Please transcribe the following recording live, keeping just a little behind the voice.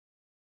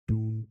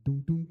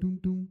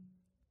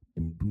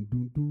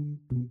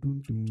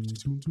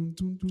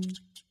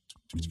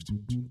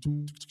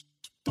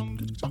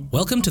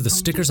Welcome to the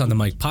Stickers on the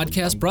Mic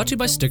podcast, brought to you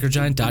by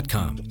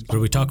StickerGiant.com,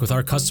 where we talk with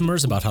our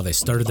customers about how they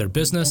started their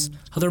business,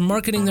 how they're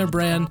marketing their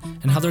brand,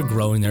 and how they're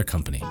growing their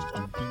company.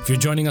 If you're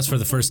joining us for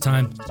the first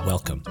time,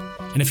 welcome.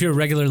 And if you're a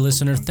regular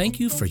listener, thank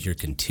you for your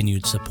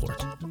continued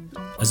support.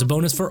 As a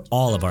bonus for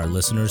all of our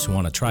listeners who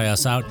want to try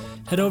us out,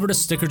 head over to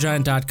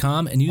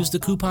StickerGiant.com and use the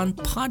coupon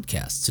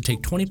PODCAST to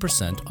take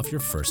 20% off your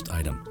first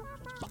item.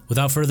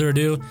 Without further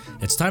ado,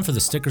 it's time for the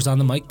Stickers on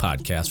the Mic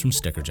podcast from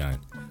Sticker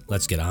Giant.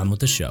 Let's get on with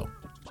the show.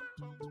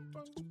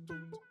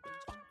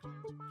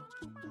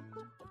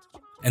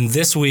 And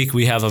this week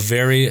we have a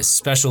very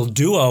special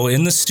duo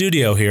in the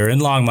studio here in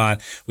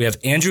Longmont. We have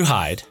Andrew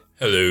Hyde.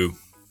 Hello.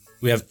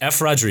 We have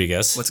F.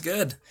 Rodriguez. What's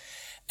good?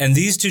 And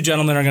these two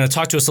gentlemen are going to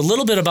talk to us a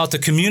little bit about the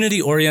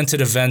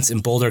community-oriented events in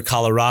Boulder,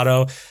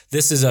 Colorado.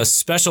 This is a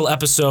special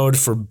episode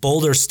for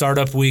Boulder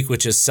Startup Week,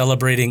 which is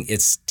celebrating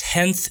its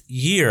 10th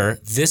year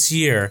this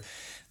year.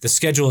 The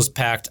schedule is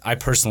packed. I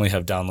personally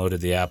have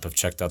downloaded the app. I've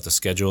checked out the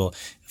schedule.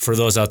 For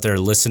those out there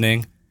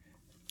listening,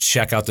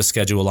 check out the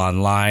schedule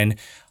online.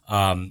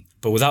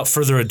 But without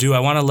further ado, I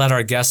want to let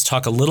our guests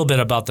talk a little bit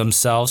about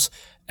themselves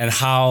and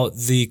how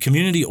the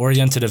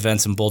community-oriented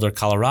events in Boulder,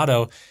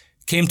 Colorado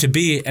came to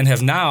be and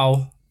have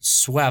now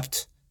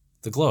swept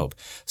the globe.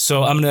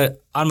 So on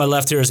my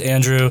left here is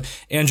Andrew.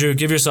 Andrew,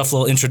 give yourself a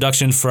little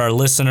introduction for our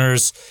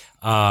listeners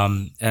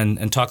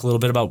and talk a little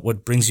bit about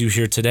what brings you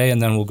here today, and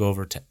then we'll go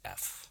over to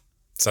F.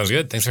 Sounds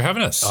good. Thanks for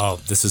having us. Oh,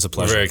 this is a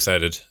pleasure. We're very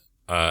excited.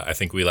 I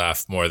think we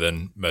laugh more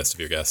than most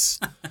of your guests.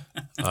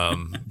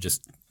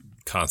 Just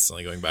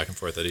constantly going back and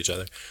forth at each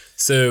other.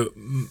 So,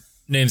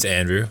 name's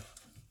Andrew.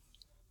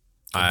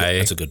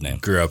 That's a good name.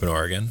 Grew up in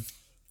Oregon.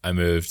 I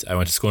went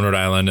to school in Rhode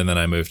Island, and then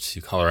I moved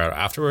to Colorado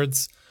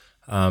afterwards.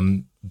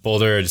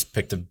 Boulder, I just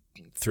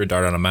threw a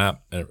dart on a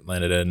map, and it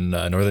landed in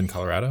northern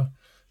Colorado,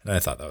 and I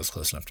thought that was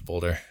close enough to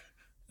Boulder.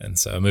 And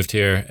so I moved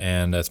here,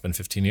 and it's been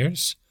 15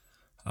 years.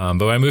 But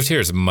when I moved here,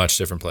 it's a much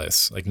different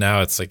place. Like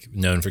now it's like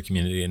known for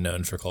community and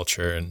known for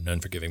culture and known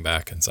for giving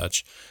back and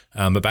such.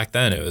 But back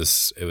then it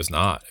was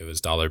not. It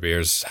was dollar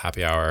beers,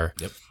 happy hour,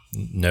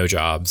 no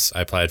jobs.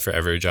 I applied for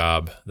every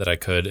job that I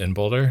could in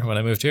Boulder when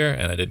I moved here,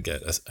 and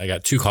I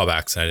got 2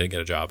 callbacks and I didn't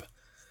get a job.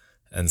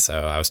 And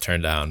so I was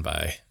turned down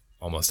by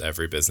almost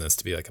every business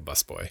to be like a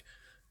busboy.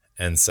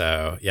 And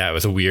so, yeah, it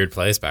was a weird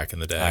place back in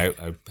the day.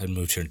 I had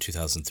moved here in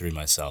 2003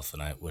 myself,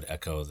 and I would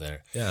echo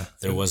there. Yeah.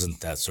 There wasn't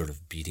that sort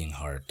of beating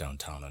heart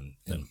downtown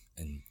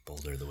in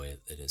Boulder the way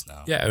it is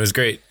now. Yeah, it was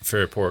great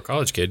for a poor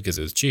college kid because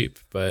it was cheap,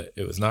 but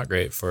it was not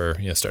great for,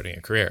 starting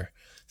a career.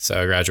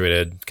 So I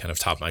graduated, kind of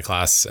topped my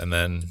class, and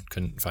then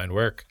couldn't find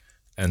work.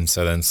 And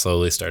so then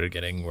slowly started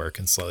getting work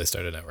and slowly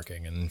started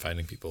networking and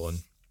finding people and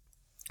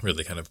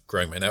really kind of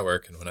growing my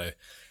network. And when I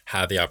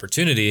had the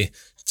opportunity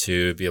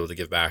to be able to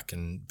give back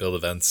and build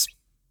events,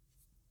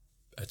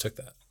 I took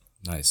that.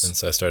 Nice. And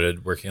so I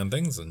started working on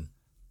things and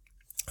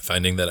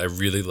finding that I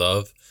really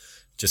love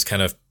just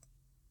kind of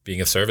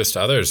being of service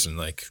to others and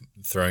like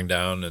throwing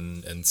down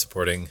and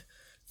supporting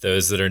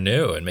those that are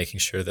new and making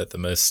sure that the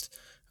most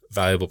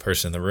valuable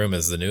person in the room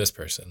is the newest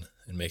person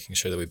and making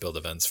sure that we build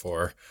events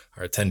for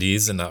our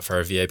attendees and not for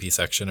our VIP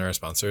section or our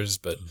sponsors,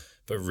 but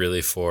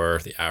really for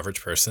the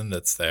average person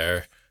that's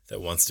there, that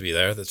wants to be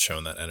there, that's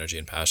shown that energy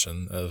and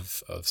passion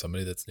of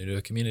somebody that's new to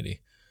a community.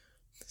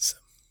 So.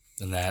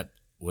 And that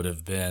would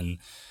have been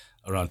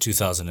around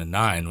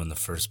 2009 when the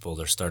first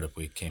Boulder Startup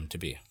Week came to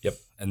be. Yep.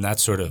 And that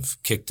sort of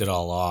kicked it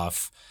all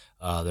off.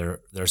 There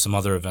are some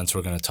other events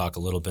we're going to talk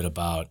a little bit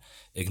about.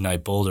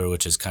 Ignite Boulder,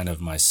 which is kind of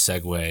my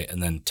segue,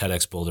 and then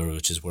TEDx Boulder,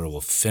 which is where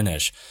we'll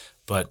finish.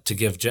 But to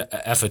give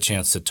F a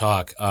chance to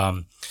talk,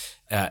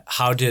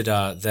 how did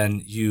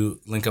then you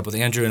link up with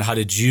Andrew, and how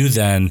did you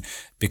then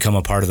become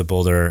a part of the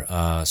Boulder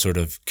sort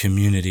of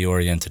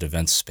community-oriented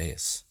event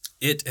space?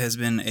 It has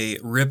been a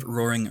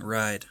rip-roaring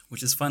ride,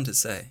 which is fun to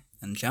say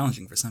and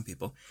challenging for some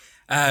people.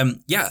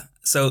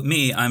 So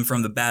I'm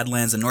from the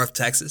Badlands of North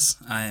Texas.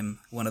 I'm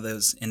one of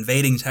those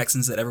invading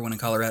Texans that everyone in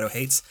Colorado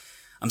hates.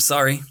 I'm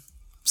sorry.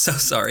 So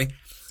sorry.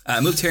 I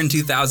moved here in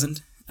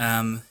 2000.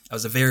 I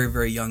was a very,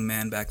 very young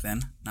man back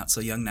then. Not so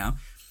young now.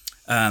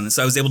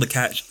 So I was able to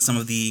catch some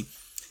of the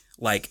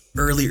like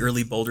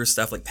early Boulder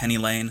stuff, like Penny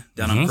Lane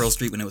down on Pearl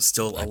Street when it was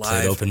still alive.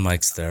 I played open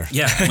mics there.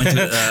 Yeah, I went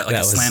to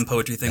a slam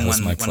poetry thing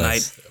one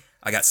night.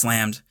 I got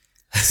slammed.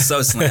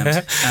 So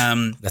slammed.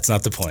 That's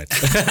not the point.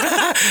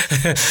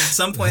 At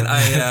some point,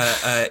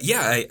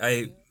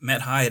 I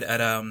met Hyde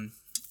at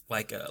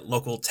like a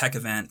local tech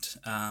event,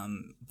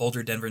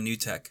 Boulder Denver New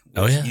Tech,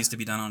 which used to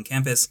be done on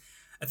campus.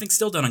 I think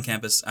still done on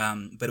campus,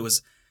 but it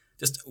was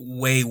just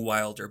way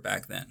wilder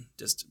back then.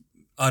 Just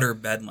utter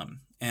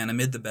bedlam. And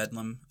amid the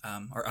bedlam,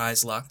 our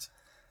eyes locked,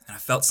 and I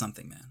felt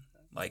something, man.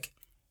 Like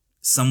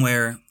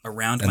somewhere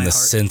around my heart.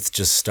 And the synth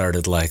just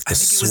started like the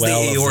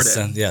swell of the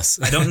synth. Yes.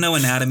 I don't know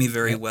anatomy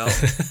very well.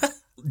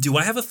 Do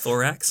I have a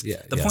thorax?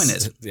 Yeah. The point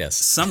is, yes.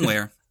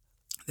 Somewhere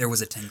there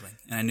was a tingling,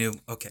 and I knew,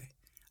 okay,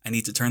 I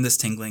need to turn this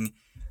tingling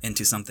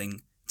into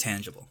something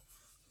tangible.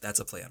 That's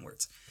a play on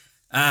words.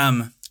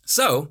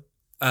 So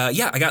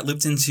I got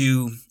looped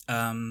into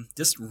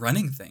just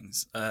running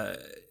things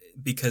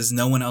because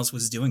no one else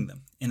was doing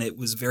them. And it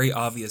was very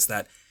obvious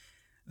that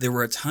there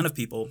were a ton of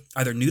people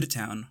either new to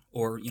town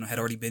or, had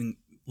already been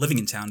living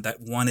in town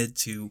that wanted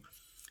to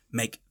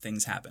make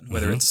things happen,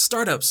 whether it's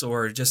startups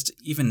or just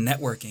even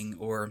networking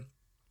or,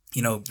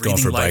 breathing Going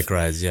for life. bike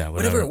rides, yeah,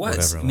 Whatever it was.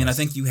 whatever it I mean, I was.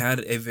 think you had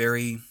a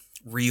very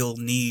real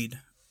need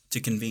to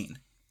convene.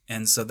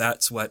 And so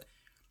that's what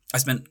I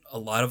spent a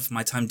lot of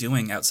my time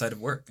doing outside of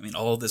work. I mean,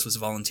 all of this was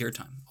volunteer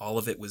time. All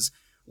of it was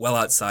well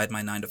outside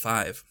my 9 to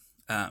 5.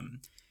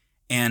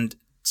 And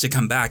to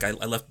come back, I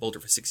left Boulder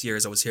for 6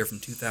 years. I was here from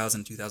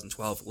 2000,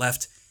 2012,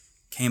 left,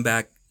 came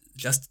back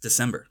just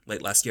December,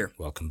 late last year.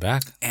 Welcome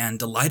back. And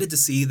delighted to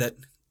see that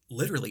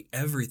literally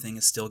everything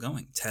is still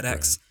going.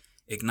 TEDx,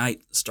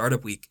 Ignite,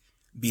 Startup Week,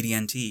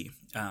 BDNT,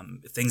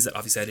 things that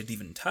obviously I didn't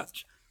even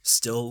touch,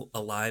 still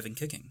alive and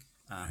kicking.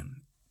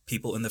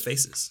 People in the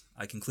faces.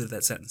 I concluded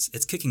that sentence.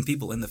 It's kicking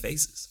people in the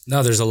faces.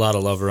 No, there's a lot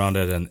of love around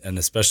it, and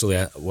especially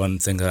one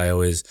thing that I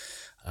always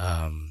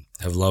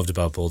have loved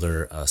about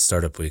Boulder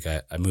Startup Week.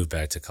 I moved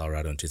back to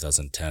Colorado in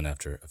 2010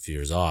 after a few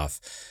years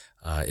off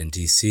in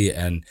DC,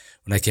 and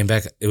when I came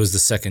back, it was the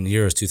second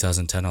year. It was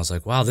 2010. I was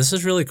like, wow, this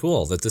is really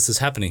cool that this is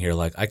happening here.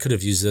 Like, I could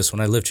have used this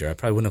when I lived here. I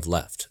probably wouldn't have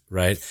left,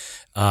 right?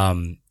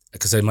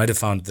 Because I might have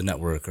found the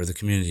network or the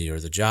community or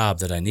the job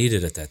that I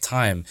needed at that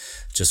time,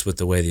 just with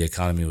the way the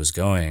economy was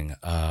going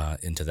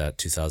into that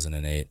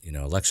 2008,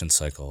 election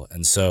cycle.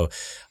 And so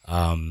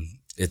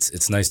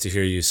it's nice to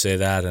hear you say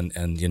that.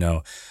 And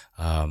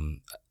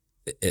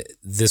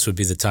this would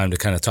be the time to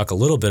kind of talk a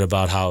little bit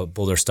about how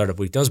Boulder Startup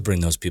Week does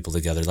bring those people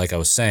together. Like I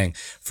was saying,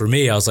 for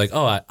me, I was like,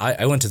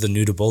 I went to the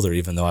New to Boulder,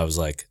 even though I was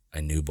like,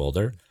 I knew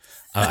Boulder.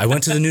 I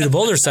went to the New to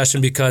Boulder session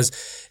because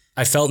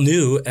I felt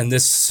new, and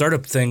this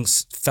startup thing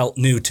felt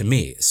new to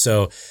me.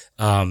 So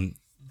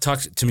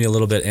talk to me a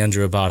little bit,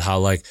 Andrew, about how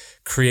like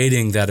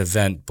creating that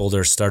event,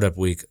 Boulder Startup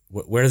Week,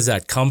 where does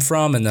that come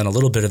from? And then a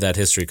little bit of that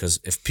history, because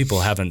if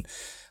people haven't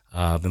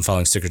been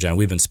following Sticker Giant,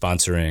 we've been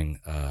sponsoring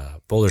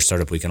Boulder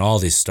Startup Week and all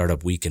these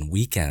Startup Week and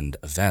weekend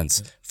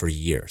events for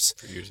years.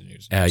 For years and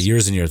years.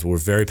 Years and years. We're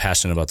very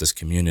passionate about this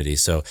community.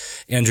 So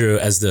Andrew,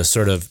 as the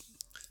sort of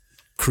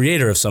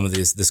creator of some of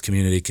this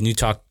community, can you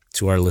talk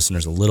to our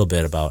listeners a little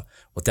bit about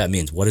what that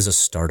means? What is a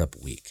Startup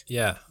Week?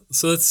 Yeah.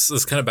 So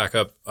let's kind of back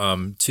up.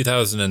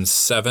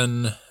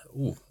 2007.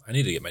 Ooh, I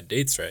need to get my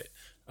dates right.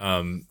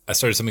 I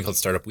started something called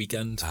Startup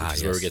Weekend, which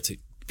is where we get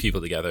people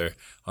together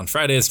on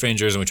Friday as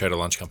strangers, and we try to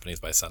launch companies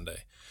by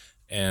Sunday.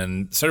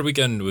 And Startup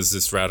Weekend was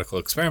this radical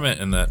experiment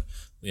in that,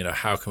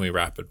 how can we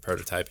rapid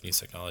prototype and use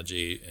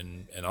technology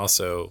and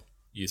also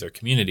use our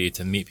community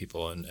to meet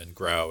people and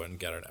grow and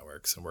get our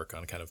networks and work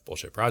on kind of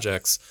bullshit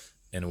projects,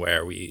 and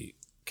where we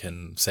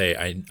can say,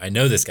 I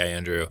know this guy,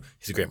 Andrew.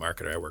 He's a great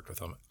marketer. I worked with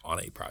him on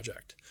a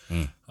project.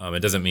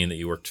 It doesn't mean that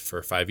you worked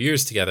for 5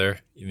 years together.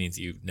 It means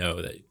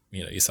that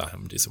you saw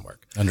him do some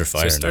work. Under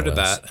fire. So I started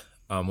that,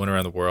 went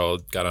around the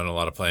world, got on a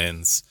lot of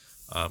planes,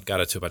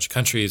 got it to a bunch of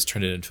countries,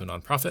 turned it into a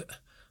nonprofit,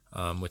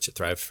 which it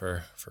thrived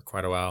for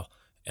quite a while.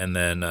 And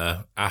then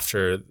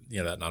after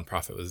that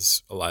nonprofit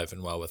was alive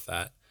and well with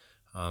that,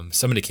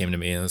 somebody came to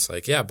me and was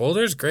like, yeah,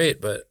 Boulder's great,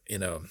 but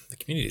the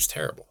community is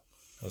terrible.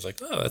 I was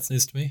like, oh, that's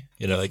news to me.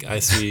 I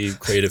see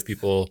creative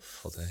people,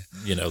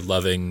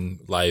 loving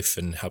life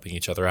and helping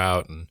each other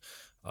out and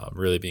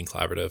really being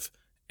collaborative.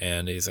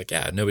 And he's like,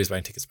 yeah, nobody's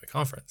buying tickets to my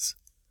conference.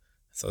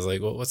 So I was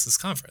like, well, what's this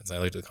conference? And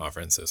I looked at the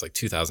conference. It was like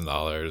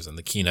 $2,000, and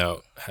the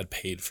keynote had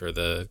paid for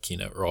the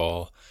keynote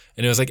role.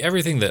 And it was like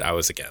everything that I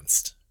was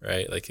against,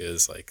 right? Like it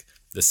was like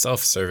the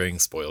self-serving,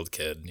 spoiled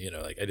kid.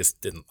 I just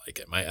didn't like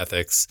it. My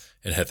ethics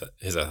and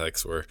his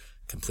ethics were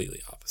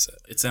completely opposite.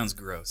 It sounds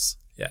gross.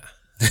 Yeah.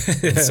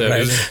 And so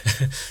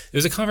it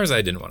was a conference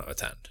I didn't want to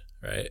attend,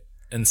 right?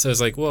 And so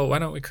it's like, well, why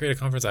don't we create a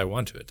conference I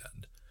want to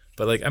attend?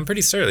 But like, I'm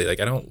pretty surly. Like,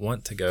 I don't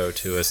want to go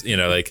to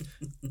a,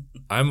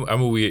 I'm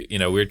a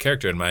weird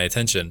character, and my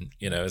attention,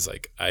 is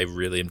like, I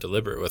really am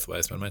deliberate with what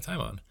I spend my time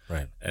on.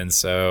 Right. And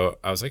so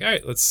I was like, all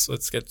right, let's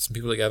get some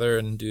people together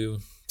and do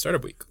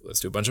Startup Week.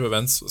 Let's do a bunch of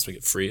events. Let's make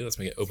it free. Let's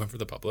make it open for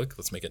the public.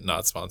 Let's make it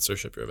not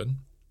sponsorship driven.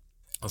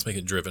 Let's make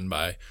it driven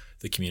by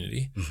the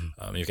community.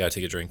 You've got to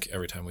take a drink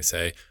every time we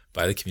say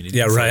by the community.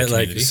 Yeah, right.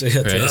 Like,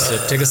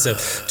 right? Take a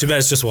sip. Too bad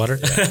it's just water.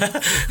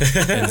 Yeah.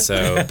 And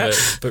so,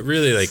 but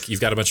really, like,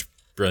 you've got a bunch of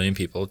brilliant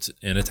people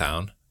in a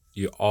town.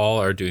 You all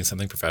are doing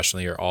something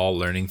professionally. You're all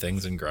learning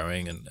things and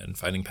growing and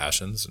finding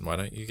passions. And why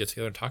don't you get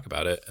together and talk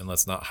about it? And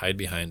let's not hide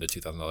behind a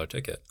 $2,000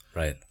 ticket.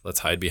 Right.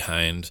 Let's hide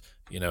behind,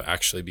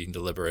 actually being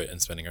deliberate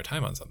and spending our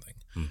time on something.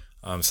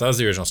 So that was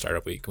the original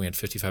Startup Week. We had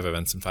 55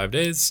 events in 5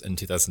 days in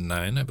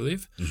 2009, I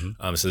believe.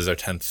 So this is our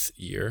 10th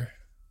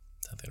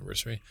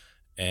anniversary.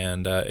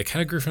 And it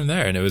kind of grew from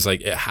there. And it was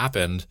like, it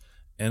happened.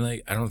 And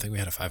like, I don't think we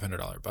had a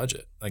 $500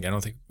 budget. Like,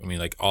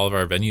 like all of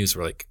our venues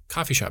were like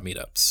coffee shop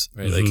meetups,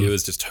 right? Like it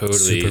was just totally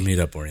super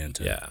meetup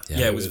oriented. Yeah.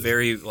 Yeah, it was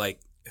very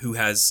like, who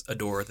has a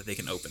door that they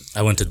can open.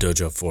 I went to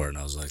Dojo 4 and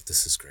I was like,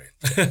 this is great.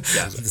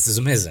 Yeah. This is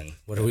amazing.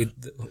 Where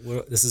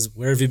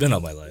have you been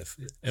all my life?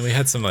 And we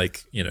had some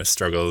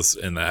struggles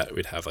in that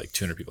we'd have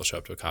 200 people show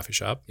up to a coffee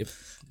shop. Yep.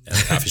 And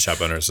the coffee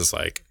shop owner is just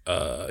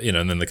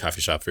and then the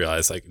coffee shop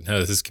realized no,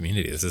 this is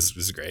community. This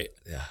is great.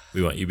 Yeah.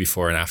 We want you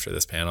before and after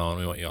this panel, and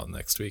we want you all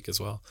next week as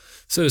well.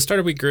 So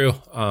Startup Week grew,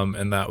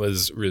 and that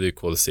was really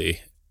cool to see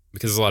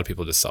because there's a lot of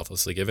people just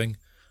selflessly giving.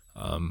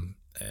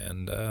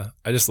 And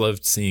I just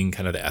loved seeing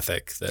kind of the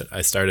ethic that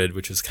I started,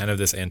 which was kind of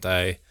this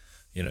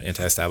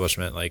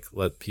anti-establishment,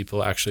 let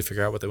people actually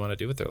figure out what they want to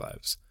do with their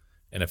lives.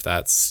 And if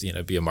that's,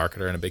 be a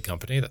marketer in a big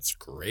company, that's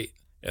great.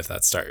 If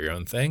that's start your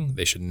own thing,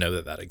 they should know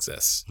that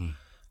exists.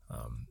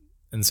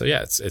 And so,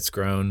 yeah, it's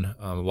grown.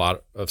 A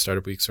lot of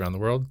startup weeks around the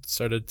world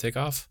started to take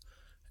off.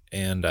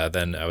 And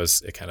then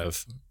it kind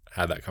of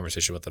had that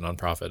conversation with the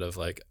nonprofit of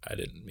I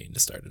didn't mean to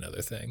start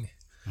another thing.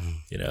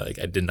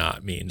 I did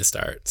not mean to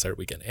start Startup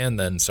Weekend and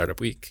then Startup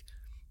Week,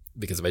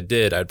 because if I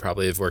did, I'd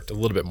probably have worked a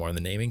little bit more in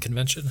the naming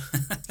convention.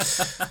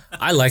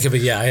 I like it, but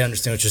yeah, I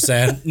understand what you're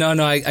saying. No,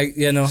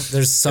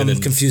 there's some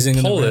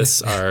confusing.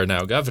 Polis, our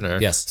now governor,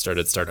 yes,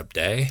 started Startup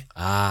Day,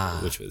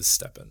 which was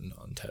stepping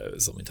on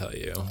toes. Let me tell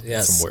you,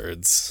 some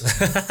words,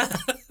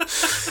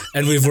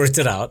 and we've worked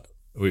it out.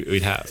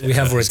 We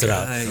have worked it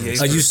out.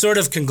 You sort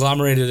of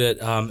conglomerated it,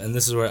 and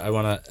this is where I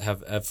want to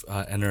have Ev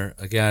enter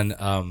again.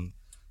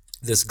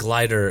 This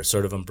glider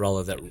sort of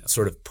umbrella that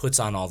sort of puts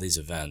on all these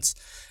events.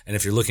 And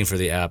if you're looking for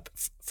the app,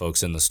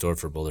 folks, in the store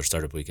for Boulder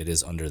Startup Week, it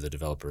is under the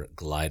developer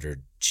Glider,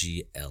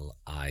 Glidr,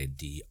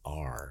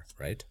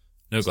 right?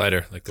 No,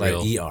 Glider, like the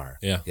real. ER.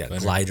 Yeah,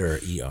 Glider,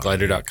 ER.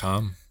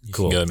 Glider.com. You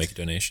can go and make a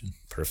donation.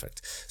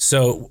 Perfect.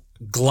 So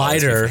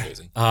Glider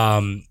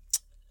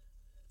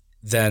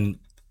then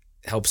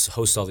helps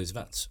host all these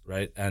events,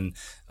 right? And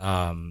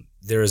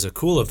there is a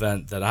cool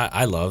event that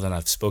I love, and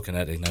I've spoken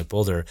at Ignite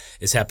Boulder,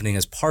 is happening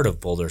as part of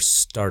Boulder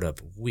Startup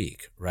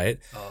Week, right?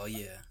 Oh,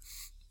 yeah.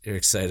 You're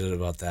excited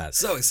about that.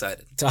 So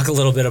excited. Talk a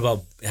little bit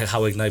about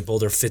how Ignite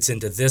Boulder fits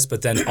into this,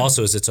 but then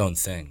also is its own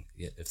thing,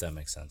 if that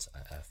makes sense.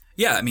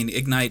 Yeah, I mean,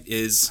 Ignite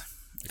is,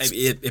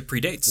 it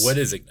predates. What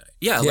is Ignite?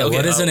 Yeah,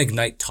 what is an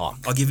Ignite talk?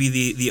 I'll give you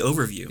the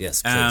overview.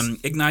 Yes, please.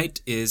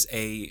 Ignite is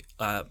a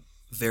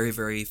very,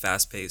 very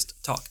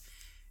fast-paced talk.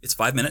 It's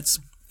 5 minutes.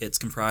 It's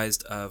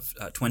comprised of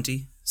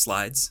 20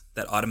 slides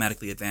that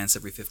automatically advance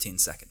every 15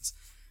 seconds.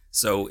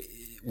 So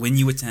when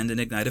you attend an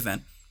Ignite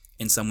event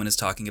and someone is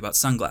talking about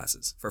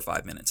sunglasses for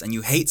 5 minutes and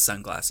you hate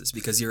sunglasses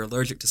because you're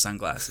allergic to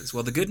sunglasses,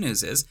 well, the good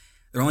news is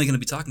they're only going to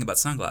be talking about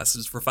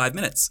sunglasses for 5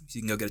 minutes. So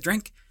you can go get a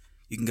drink.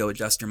 You can go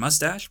adjust your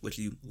mustache, which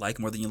you like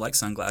more than you like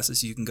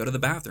sunglasses. So you can go to the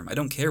bathroom. I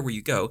don't care where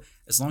you go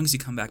as long as you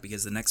come back,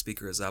 because the next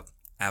speaker is up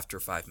after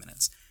 5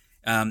 minutes.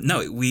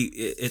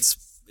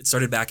 It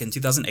started back in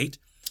 2008.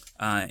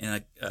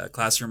 In a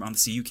classroom on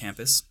the CU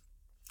campus.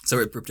 So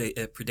it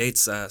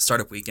predates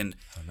Startup Week. And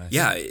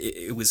nice.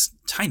 It was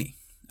tiny.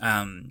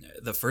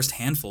 The first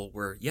handful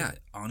were,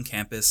 on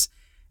campus.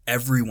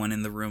 Everyone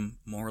in the room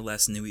more or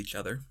less knew each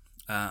other.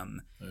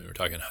 We were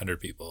talking 100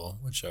 people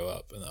would show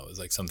up, and that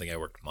was something I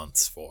worked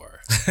months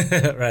for.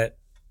 Right.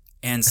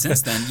 And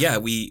since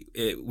then,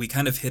 we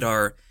kind of hit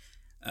our,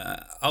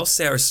 I'll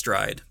say our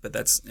stride, but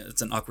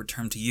it's an awkward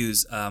term to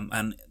use.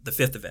 On the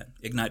fifth event,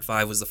 Ignite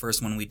 5 was the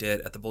first one we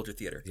did at the Boulder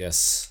Theater.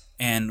 Yes.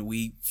 And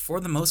we, for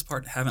the most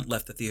part, haven't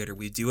left the theater.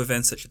 We do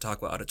events at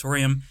Chautauqua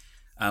Auditorium.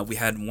 We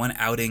had one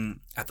outing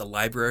at the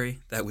library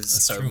that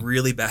was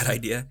really bad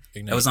idea.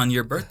 Ignite that was on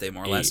your birthday,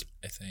 more or less.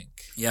 I think.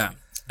 Yeah.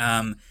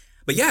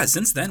 But yeah,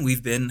 since then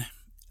we've been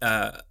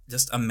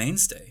just a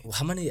mainstay. Well,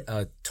 how many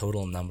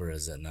total number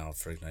is it now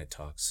for Ignite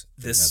Talks?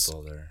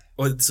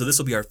 So this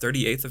will be our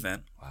 38th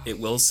event. Wow. It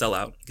will sell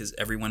out because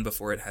everyone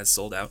before it has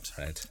sold out.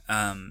 Right.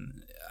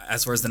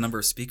 As far as the number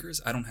of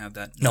speakers, I don't have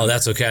that. No,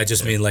 that's okay. I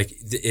just mean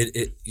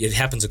it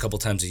happens a couple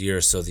times a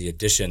year, so the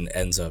addition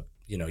ends up,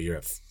 you're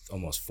at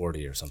almost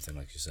 40 or something,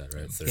 like you said,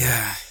 right? 30.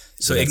 Yeah.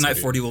 So Ignite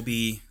 40 will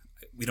be,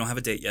 we don't have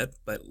a date yet,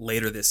 but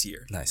later this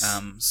year. Nice.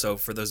 So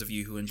for those of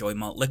you who enjoy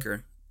malt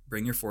liquor,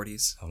 bring your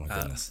 40s. Oh my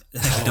goodness.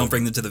 Don't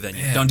bring them to the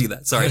venue. Man. Don't do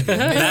that. Sorry.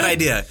 Bad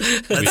idea.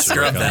 Let's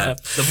scrub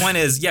that. The point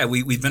is,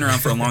 we've been around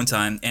for a long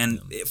time,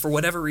 and for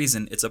whatever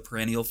reason, it's a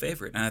perennial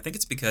favorite. And I think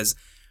it's because,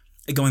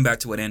 going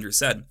back to what Andrew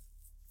said,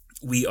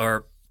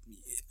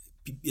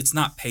 it's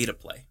not pay to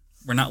play.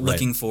 We're not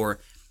looking for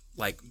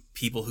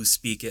people who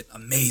speak at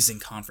amazing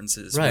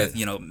conferences with,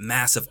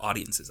 massive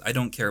audiences. I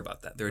don't care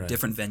about that. There are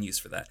different venues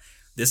for that.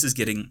 This is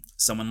getting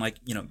someone like,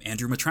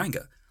 Andrew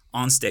Matranga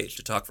on stage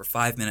to talk for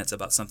 5 minutes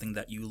about something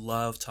that you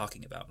love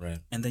talking about. Right.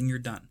 And then you're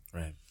done.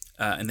 Right.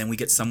 And then we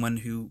get someone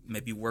who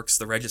maybe works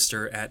the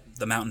register at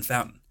the Mountain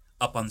Fountain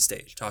up on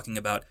stage talking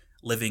about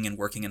living and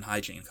working in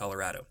hygiene in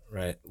Colorado.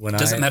 Right. It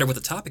doesn't matter what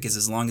the topic is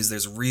as long as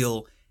there's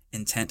real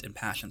intent and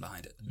passion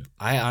behind it.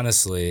 I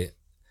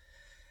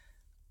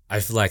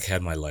feel like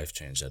had my life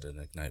changed at an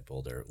Ignite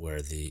Boulder, where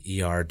the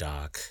ER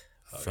doc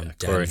from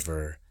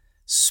Denver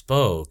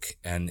spoke,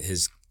 and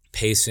his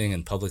pacing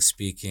and public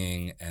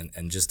speaking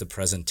and just the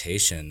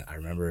presentation. I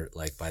remember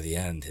by the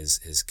end,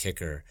 his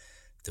kicker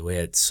the way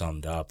it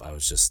summed up, I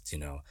was just,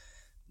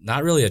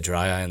 not really a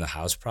dry eye in the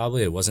house.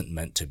 Probably it wasn't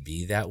meant to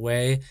be that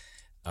way.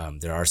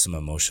 There are some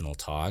emotional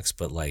talks,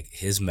 but like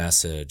his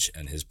message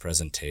and his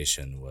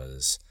presentation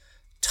was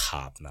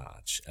top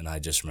notch. And I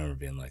just remember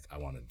being like, I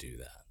want to do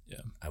that. Yeah.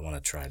 I want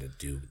to try to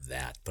do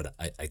that, but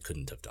I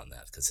couldn't have done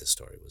that because his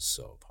story was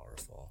so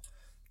powerful.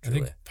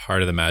 Truly. I think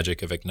part of the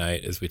magic of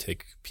Ignite is we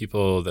take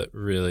people that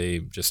really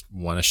just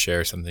want to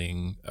share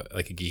something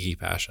like a geeky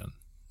passion,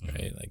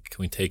 right? Like,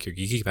 can we take your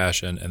geeky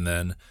passion, and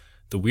then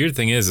the weird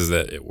thing is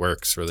that it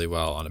works really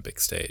well on a big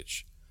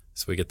stage.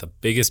 So we get the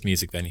biggest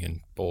music venue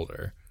in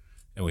Boulder,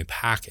 and we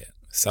pack it,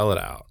 sell it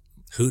out,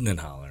 hooting and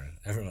hollering.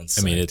 Everyone's.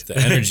 I mean, the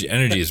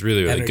energy is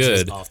really really Energy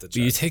is good. off the But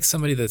you chart. take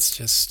somebody that's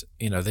just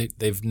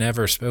they've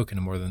never spoken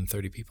to more than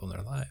 30 people in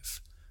their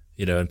life.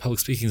 And public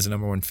speaking is the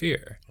number one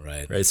fear.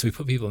 Right. So we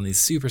put people in these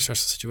super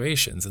stressful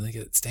situations, and they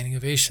get standing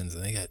ovations,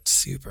 and they get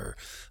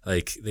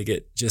they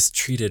get just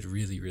treated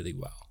really, really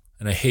well.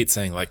 And I hate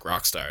saying like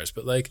rock stars,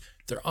 but like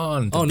they're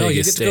on the Oh no, you get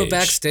biggest to go stage.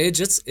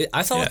 backstage.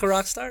 I felt Yeah. like a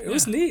rock star. It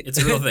was neat. It's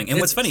a real thing. And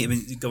what's funny, I mean,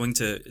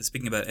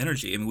 speaking about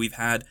energy, I mean, we've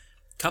had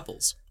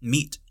couples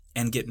meet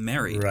and get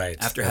married Right.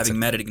 after That's having a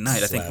met at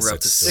Ignite. I think we're up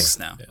to classic 6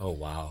 story. now, Oh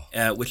wow.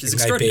 which is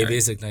Ignite extraordinary.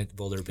 babies, Ignite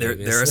Boulder There,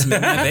 babies. there are some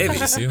Ignite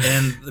babies.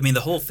 And I mean, the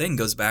whole thing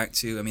goes back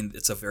to, I mean,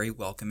 it's a very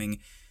welcoming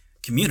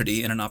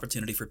community and an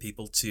opportunity for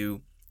people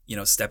to,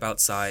 step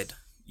outside,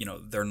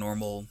 their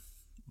normal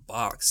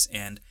box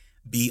and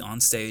be on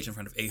stage in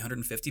front of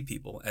 850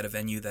 people at a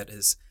venue that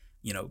has,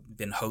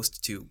 been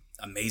host to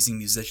amazing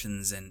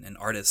musicians and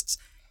artists.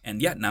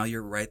 And yet now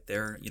you're right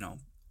there,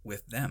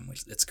 with them,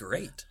 which it's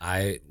great.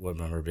 I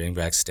remember being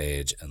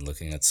backstage and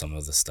looking at some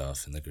of the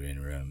stuff in the green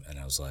room, and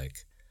I was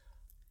like,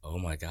 oh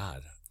my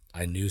God,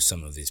 I knew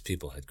some of these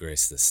people had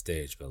graced this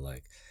stage, but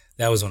like,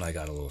 that was when I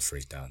got a little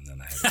freaked out. And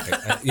then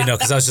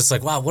because I was just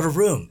like, wow, what a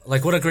room.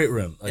 Like, what a great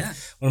room. Like, Yeah.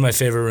 one of my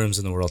favorite rooms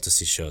in the world to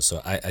see shows.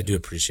 So I do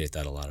appreciate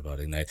that a lot about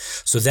Ignite.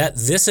 So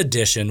this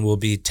edition will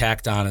be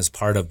tacked on as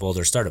part of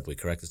Boulder Startup Week,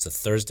 correct? It's a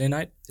Thursday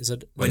night? Is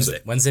it?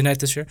 Wednesday night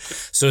this year?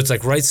 So it's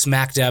like right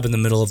smack dab in the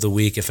middle of the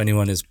week if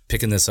anyone is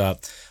picking this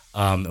up.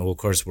 And of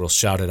course, we'll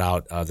shout it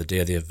out the day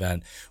of the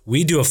event.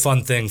 We do a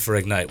fun thing for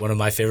Ignite. One of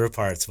my favorite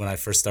parts when I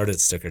first started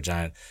Sticker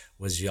Giant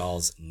was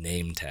y'all's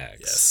name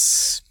tags.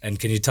 Yes. And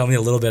can you tell me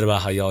a little bit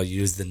about how y'all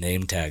use the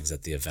name tags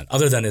at the event?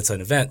 Other than it's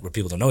an event where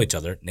people don't know each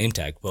other, name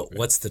tag, but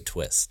what's the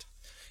twist?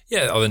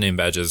 Yeah, all the name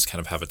badges kind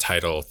of have a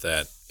title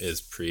that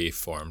is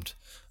pre-formed.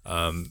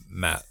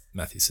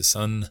 Matthew's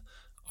son,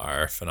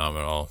 our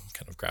phenomenal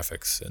kind of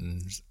graphics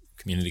and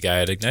community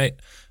guy at Ignite,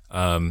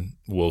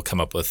 will come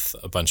up with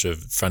a bunch of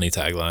funny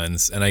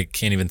taglines, and I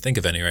can't even think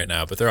of any right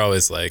now, but they're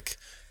always like,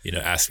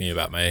 ask me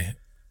about my,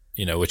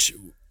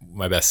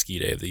 my best ski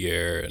day of the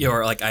year. And,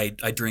 Or like I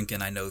drink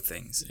and I know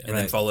things, and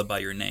then followed by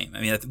your name.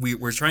 I mean,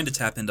 we're trying to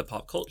tap into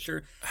pop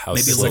culture. House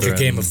maybe It's like a Slytherin.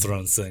 Game of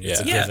Thrones thing.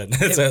 It's a Yeah, given.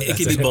 it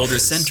could be Boulder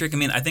centric. I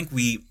mean, I think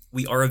we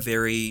are a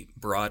very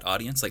broad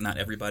audience. Like, not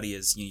everybody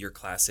is your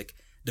classic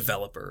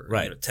developer,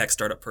 Right. tech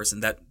startup person.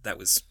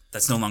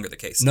 That's no longer the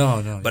case.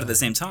 No. But at the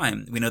same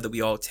time, we know that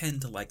we all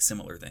tend to like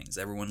similar things.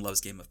 Everyone loves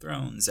Game of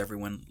Thrones.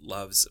 Everyone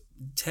loves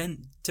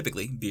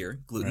typically beer,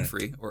 gluten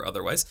free or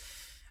otherwise.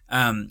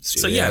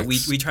 So yeah,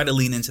 we try to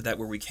lean into that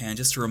where we can,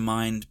 just to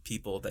remind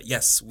people that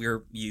yes,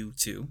 we're you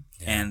too,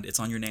 and it's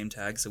on your name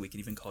tag, so we can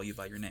even call you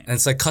by your name. And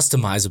it's like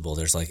customizable.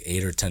 There's like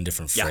 8 or 10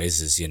 different Yeah.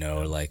 phrases,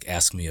 like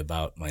ask me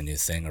about my new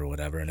thing or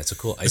whatever. And it's a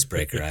cool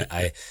icebreaker.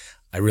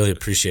 I really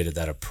appreciated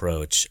that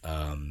approach.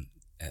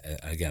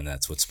 Again,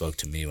 that's what spoke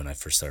to me when I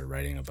first started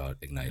writing about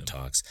Ignite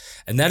Talks.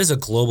 And that is a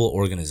global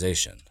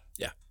organization.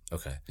 Yeah.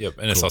 Okay. Yep,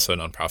 and it's also a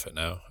nonprofit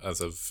now, as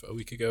of a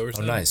week ago or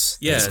so. Oh, nice.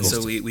 Yeah, That's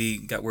cool. so we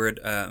got word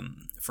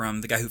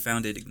from the guy who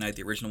founded Ignite,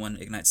 the original one,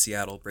 Ignite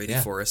Seattle, Brady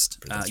Yeah, Forrest.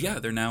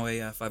 They're now a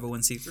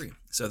 501c3.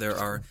 So there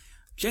are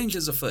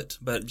changes afoot,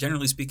 but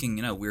generally speaking,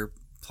 we're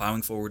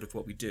plowing forward with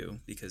what we do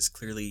because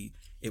clearly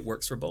it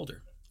works for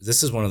Boulder.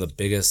 This is one of the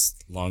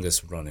biggest,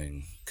 longest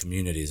running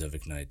communities of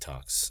Ignite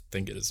Talks. I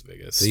think it is the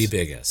biggest. The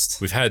biggest.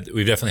 We've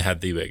definitely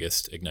had the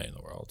biggest Ignite in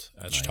the world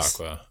at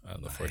Chautauqua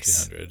on the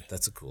 1400.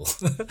 That's a cool.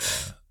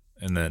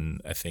 And then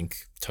I think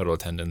total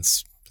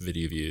attendance,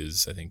 video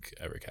views, I think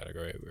every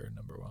category we're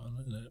number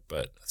one in it.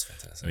 But That's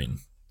fantastic. I mean,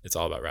 it's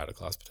all about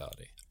radical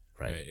hospitality.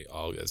 Right. It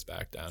all goes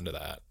back down to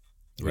that.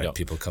 Right.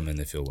 People come in,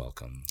 they feel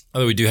welcome.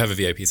 Although we do have a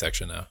VIP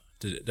section now.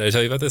 Did I tell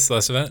you about this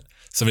last event?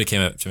 Somebody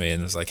came up to me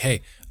and was like,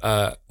 hey,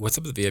 what's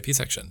up with the VIP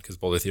section? Because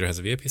Boulder Theater has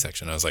a VIP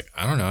section. I was like,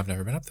 I don't know. I've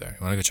never been up there.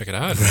 You want to go check it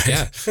out? Like,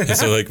 yeah. And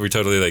so we're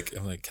totally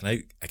I'm like,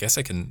 I guess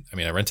I can,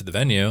 I rented the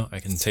venue. I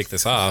can take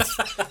this off.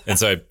 And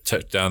so I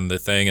took down the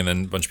thing, and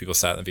then a bunch of people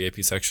sat in the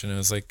VIP section, and I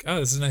was like, oh,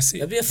 this is a nice seat.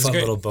 That'd be a fun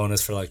little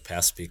bonus for like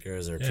past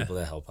speakers or Yeah. people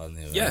that help on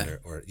the event. Yeah.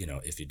 Or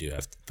if you do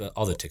have to, but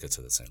all the tickets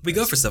are the same. We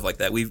go for stuff like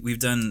that. We've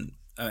done.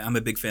 I'm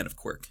a big fan of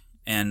Quirk,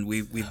 and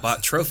we've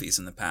bought trophies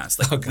in the past,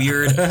 like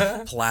weird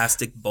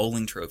plastic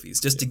bowling trophies,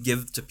 just to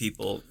give to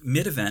people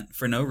mid-event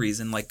for no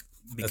reason, like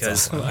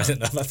because I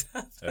didn't know about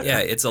that. yeah,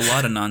 it's a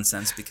lot of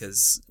nonsense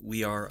because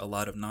we are a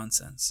lot of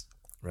nonsense.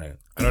 Right.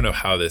 I don't know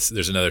how there's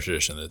another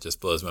tradition that just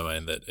blows my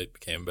mind that it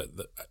became, but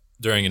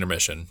during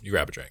intermission, you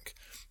grab a drink.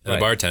 And Right.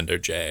 the bartender,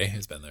 Jay,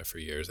 who's been there for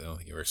years, I don't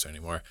think he works there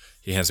anymore,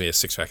 he hands me a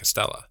 6-pack of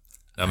Stella.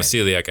 Now, I'm a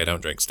celiac, I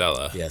don't drink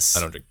Stella. Yes.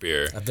 I don't drink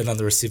beer. I've been on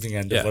the receiving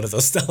end Yeah. of one of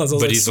those Stellas.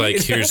 But he's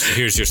like, here's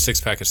your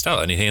 6-pack of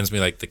Stella. And he hands me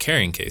like the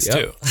carrying case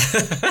too.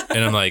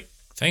 And I'm like,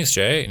 thanks,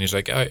 Jay. And he's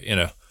like, oh,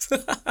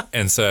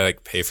 And so I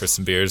like pay for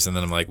some beers. And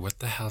then I'm like, what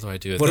the hell do I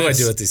do with What this?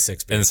 do I do with these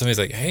 6 And beers? then somebody's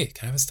like, hey,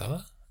 can I have a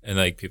Stella? And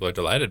like people are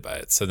delighted by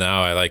it. So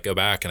now I like go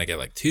back and I get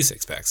like 2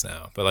 6-packs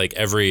now. But like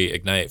every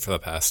Ignite for the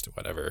past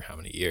whatever, how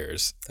many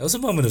years. That was a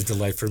moment of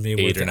delight for me.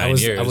 8 or 9 I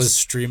was years.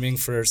 streaming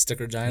for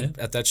Sticker Giant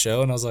at that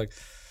show, and I was like,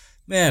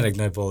 man,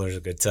 Ignite Boulder's a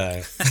good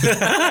time.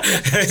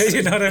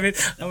 You know what I mean?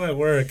 I'm at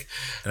work.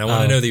 And I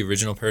want to know the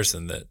original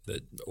person that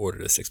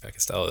ordered a 6-pack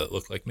of Stella that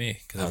looked like me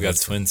because I've got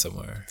that's- twins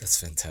somewhere. That's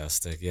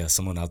fantastic. Yeah,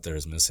 someone out there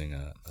is missing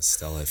a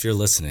Stella. If you're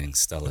listening,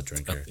 Stella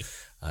drinker,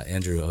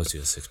 Andrew owes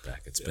you a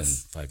 6-pack. It's been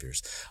 5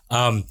 years.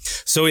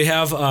 So we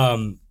have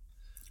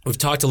we've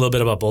talked a little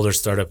bit about Boulder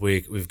Startup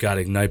Week. We've got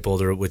Ignite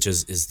Boulder, which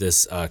is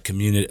this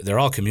community. They're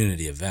all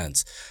community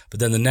events.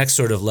 But then the next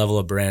sort of level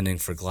of branding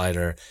for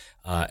Glider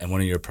and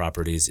one of your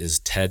properties is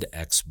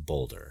TEDx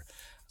Boulder.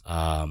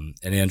 And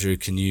Andrew,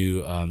 can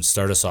you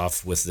start us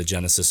off with the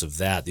genesis of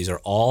that? These are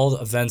all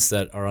events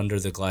that are under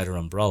the Glider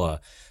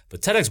umbrella,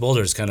 but TEDx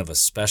Boulder is kind of a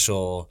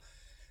special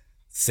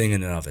thing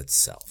in and of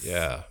itself.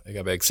 Yeah, it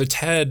got big. So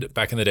TED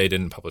back in the day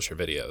didn't publish her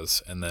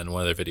videos, and then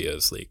one of their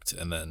videos leaked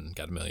and then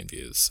got 1 million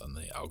views on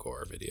the Al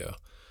Gore video.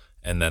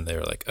 And then they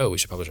were like, oh, we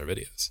should publish our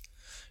videos.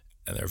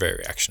 And they were very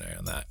reactionary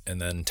on that. And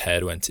then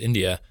TED went to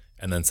India,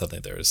 and then suddenly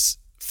there was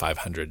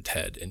 500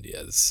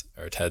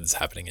 TEDs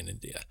happening in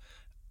India.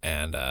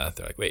 And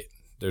they're like, wait,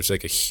 there's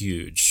like a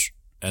huge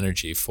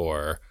energy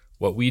for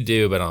what we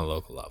do, but on a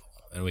local level.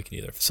 And we can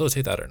either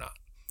facilitate that or not.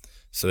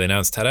 So they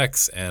announced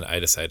TEDx, and I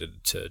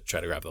decided to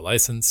try to grab the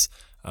license.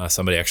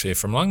 Somebody actually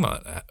from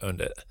Longmont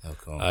owned it, Oh,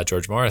 cool.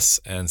 George Morris.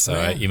 And so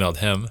I emailed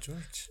him.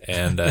 George.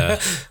 And I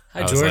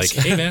was George.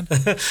 like, hey, man.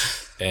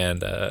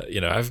 And,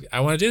 I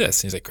want to do this.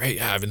 And he's like, great.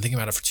 Yeah, I've been thinking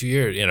about it for 2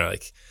 years.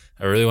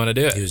 I really want to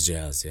do it. He was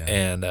jazzed, yeah.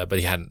 And but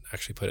he hadn't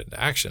actually put it into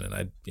action. And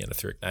I,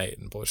 through Ignite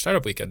and Boulder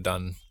Startup Week, I'd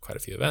done quite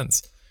a few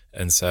events.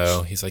 And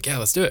so he's like, yeah,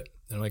 let's do it.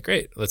 And I'm like,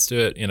 great, let's do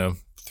it,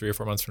 3 or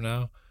 4 months from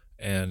now.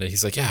 And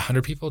he's like, yeah,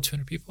 100 people,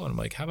 200 people. And I'm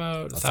like, how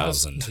about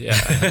 1,000? Yeah,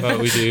 how about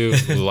we do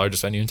the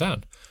largest venue in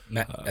town?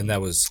 And that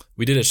was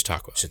We did it at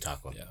Chautauqua.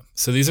 Chautauqua. Yeah.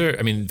 So these are,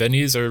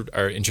 venues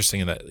are interesting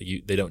in that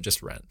they don't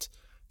just rent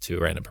to a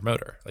random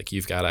promoter. Like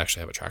you've got to actually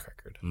have a track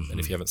record. And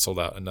if you haven't sold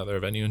out another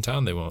venue in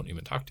town, they won't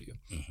even talk to you.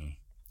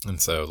 And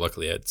so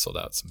luckily I'd sold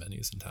out some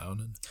venues in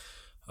town.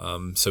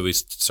 And so we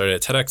started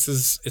at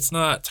TEDx. It's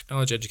not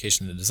technology,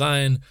 education, and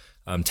design.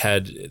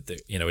 TED,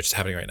 which is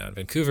happening right now in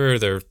Vancouver,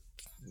 they're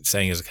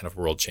saying is kind of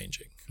world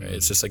changing, right?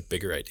 It's just like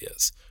bigger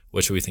ideas.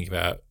 What should we think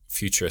about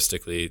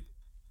futuristically,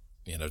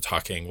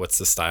 talking, what's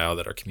the style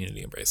that our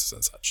community embraces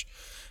and such.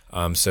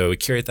 So we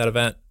curate that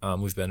event.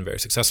 We've been very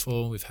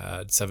successful. We've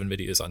had 7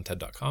 videos on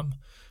TED.com,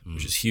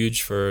 which is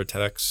huge for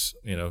TEDx,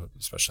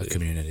 especially The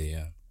community,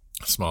 yeah.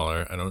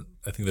 smaller.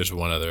 I think there's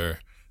one other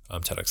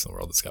TEDx in the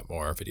world that's got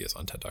more videos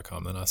on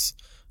TED.com than us.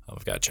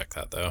 I've got to check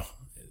that though.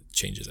 It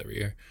changes every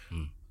year.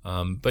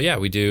 But yeah,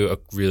 we do a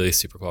really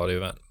super quality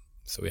event.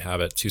 So we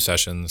have it 2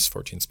 sessions,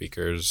 14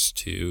 speakers,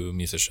 2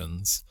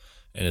 musicians,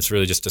 and it's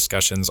really just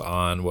discussions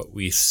on what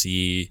we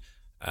see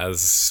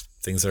as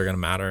things that are going to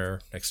matter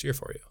next year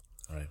for you.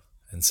 Right.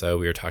 And so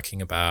we were talking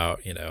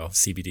about,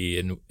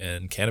 CBD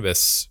and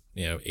cannabis,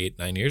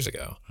 8-9 years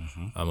ago,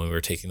 when we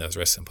were taking those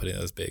risks and putting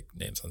those big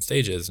names on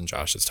stages. And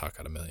Josh's talk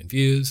got 1 million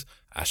views.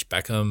 Ash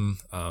Beckham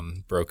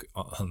broke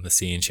on the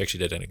scene. She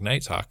actually did an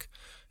Ignite talk,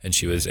 and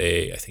she was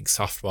I think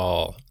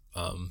softball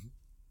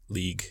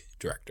league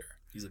director.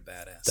 He's a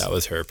badass. That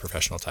was her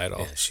professional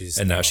title.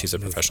 Yeah, now she's a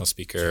professional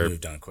speaker.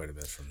 Moved on quite a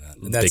bit from that.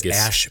 And that's Biggest-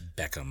 Ash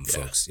Beckham,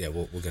 folks. Yeah,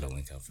 we'll get a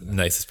link out for that.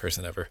 Nicest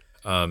person ever.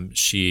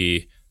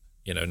 She,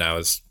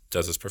 now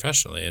does this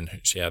professionally, and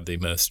she had the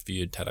most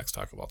viewed TEDx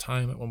talk of all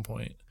time at one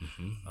point.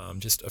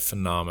 Just a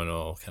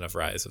phenomenal kind of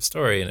rise of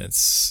story, and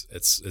it's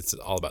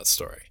all about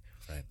story.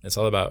 Right. It's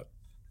all about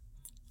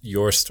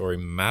your story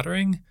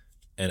mattering,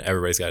 and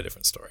everybody's got a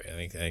different story.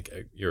 I think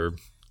your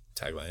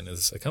tagline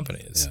as a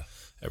company is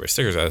every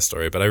sticker's got a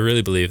story, but I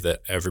really believe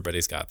that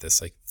everybody's got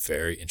this like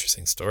very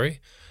interesting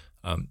story.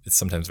 It's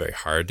sometimes very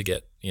hard to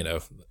get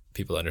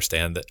people to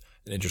understand that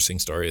an interesting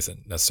story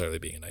isn't necessarily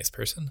being a nice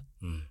person.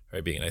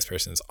 Right? Being a nice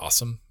person is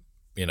awesome.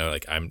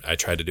 I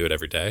try to do it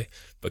every day,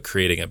 but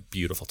creating a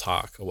beautiful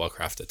talk, a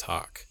well-crafted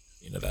talk,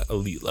 that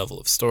elite level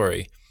of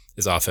story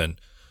is often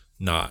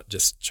not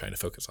just trying to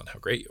focus on how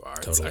great you are.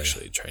 It's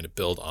actually trying to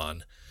build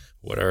on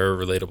what are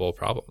relatable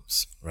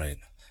problems. Right.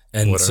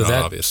 And what so are that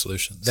non-obvious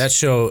solutions. that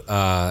show,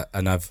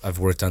 and I've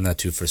worked on that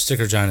too for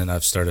Sticker Giant, and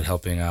I've started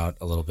helping out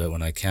a little bit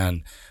when I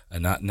can.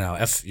 And not now.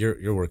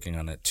 You're working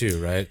on it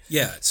too, right?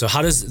 Yeah. So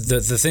how does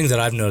the thing that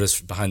I've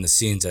noticed behind the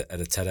scenes at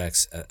a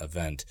TEDx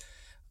event,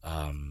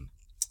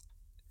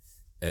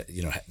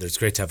 it's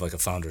great to have like a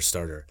founder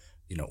starter,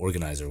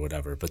 organizer or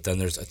whatever, but then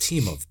there's a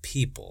team of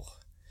people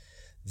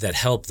that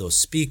help those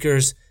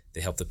speakers.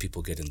 They help the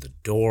people get in the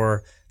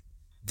door.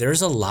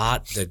 There's a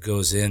lot that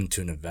goes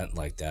into an event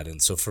like that.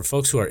 And so for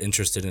folks who are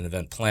interested in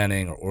event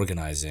planning or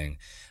organizing,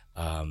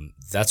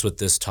 that's what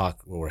this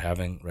talk what we're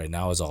having right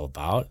now is all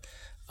about.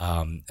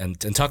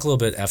 And talk a little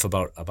bit, F,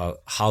 about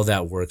how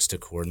that works to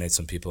coordinate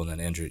some people, and then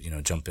Andrew,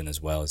 jump in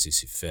as well as you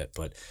see fit.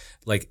 But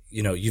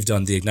you've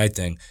done the Ignite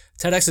thing.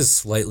 TEDx is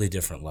slightly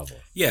different level.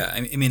 Yeah,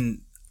 I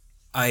mean,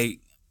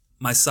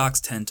 my socks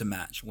tend to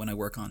match when I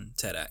work on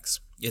TEDx.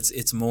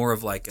 It's more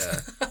of like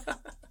a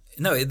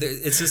no.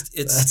 It's just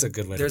that's a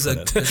good way to put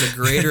it. There's a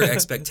greater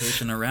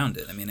expectation around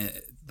it. I mean,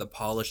 the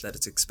polish that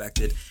it's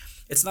expected.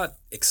 It's not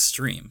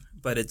extreme,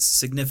 but it's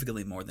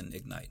significantly more than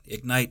Ignite.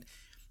 Ignite,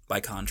 by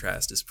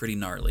contrast, is pretty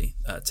gnarly.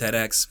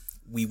 TEDx,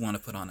 we want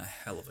to put on a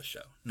hell of a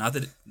show. Not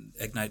that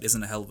Ignite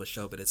isn't a hell of a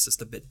show, but it's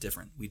just a bit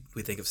different.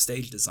 We think of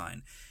stage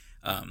design,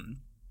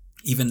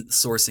 even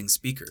sourcing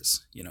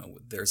speakers.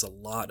 There's a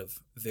lot of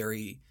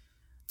very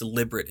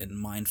deliberate and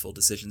mindful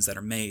decisions that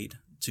are made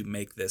to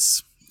make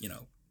this,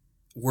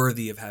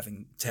 worthy of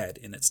having TED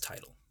in its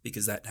title,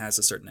 because that has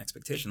a certain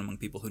expectation among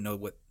people who know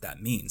what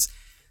that means.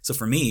 So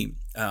for me,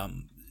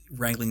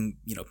 wrangling,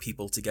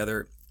 people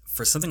together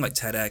for something like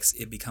TEDx,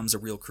 it becomes a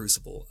real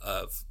crucible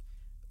of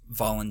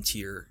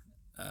volunteer,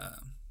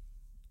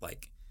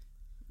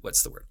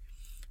 what's the word?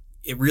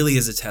 It really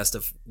is a test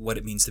of what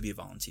it means to be a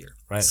volunteer.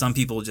 Right. Some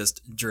people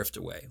just drift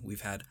away.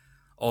 We've had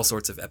all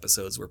sorts of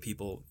episodes where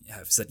people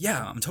have said,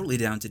 yeah, I'm totally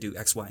down to do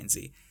X, Y, and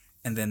Z.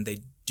 And then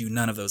they do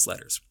none of those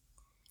letters.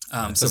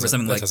 So for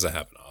something that like doesn't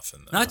happen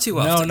often. Though. Not too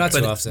often. No, not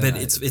too often. But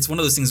it's one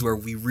of those things where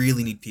we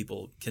really need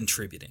people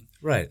contributing.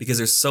 Right. Because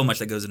there's so much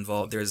that goes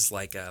involved. There's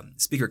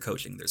speaker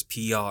coaching, there's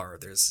PR,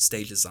 there's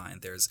stage design,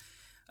 there's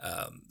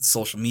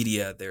social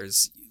media,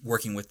 there's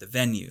working with the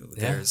venue.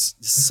 Yeah. There's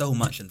so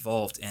much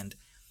involved. And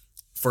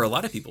for a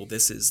lot of people,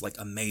 this is like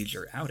a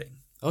major outing.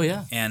 Oh,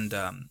 yeah. And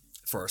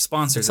for our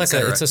sponsors, It's et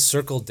cetera, it's a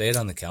circled date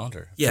on the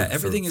calendar. yeah, for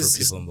everything is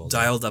people in Boulder.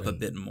 dialed up a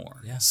bit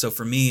more. Yeah. So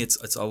for me,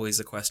 it's always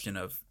a question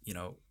of,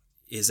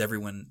 is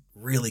everyone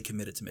really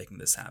committed to making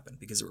this happen?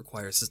 Because it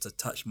requires just a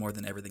touch more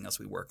than everything else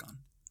we work on.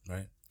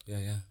 Right. Yeah,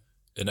 yeah.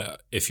 And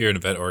if you're an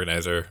event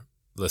organizer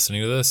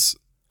listening to this,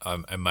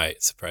 I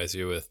might surprise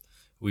you with,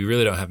 we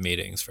really don't have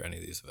meetings for any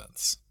of these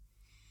events.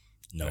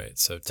 No. Right.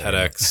 So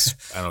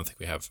TEDx, I don't think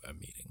we have a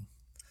meeting.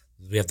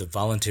 We have the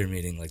volunteer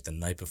meeting like the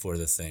night before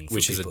the thing.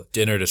 Which is a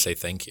dinner to say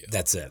thank you.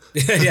 That's it.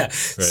 Yeah. Right.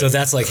 So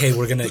that's like, hey,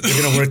 you're gonna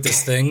work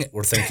this thing.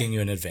 We're thanking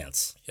you in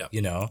advance.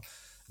 Yeah.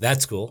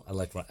 That's cool. I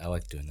like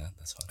doing that.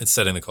 That's fun. It's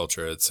setting the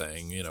culture. It's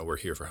saying, we're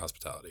here for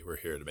hospitality. We're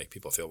here to make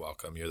people feel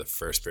welcome. You're the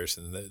first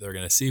person that they're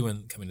going to see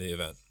when coming to the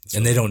event. So,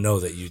 and they don't know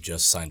that you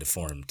just signed a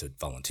form to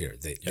volunteer.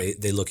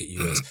 They look at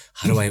you as,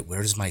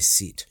 where's my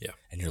seat? Yeah.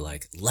 And you're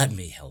like, let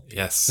me help you.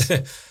 Yes.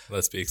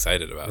 Let's be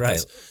excited about Right.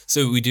 this.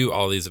 So we do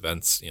all these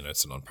events.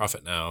 It's a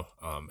nonprofit now.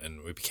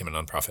 And we became a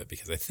nonprofit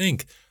because I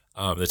think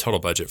the total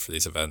budget for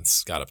these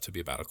events got up to be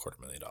about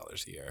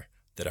 $250,000 a year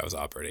that I was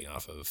operating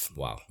off of.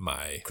 Wow.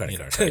 My credit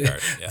card.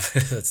 Yeah.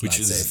 That's Which not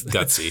is safe.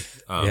 gutsy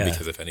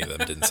because if any of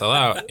them didn't sell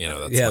out,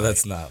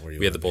 that's not where you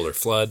we had the Boulder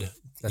flood,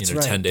 That's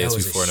right. 10 days That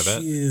was before an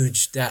event.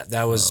 Huge.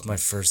 That was my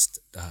first,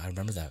 I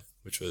remember that.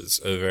 Which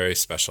was a very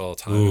special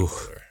time in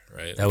Boulder,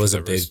 right? That was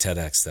a big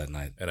TEDx that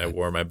night. And I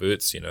wore my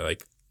boots,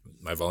 like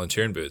my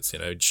volunteering boots,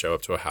 I'd show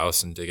up to a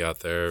house and dig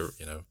out their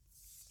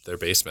their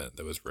basement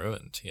that was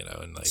ruined,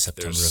 and like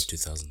September there's of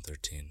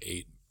 2013.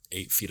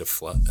 8 feet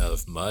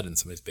of mud in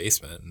somebody's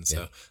basement. And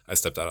so I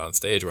stepped out on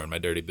stage wearing my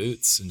dirty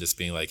boots and just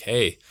being like,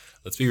 hey,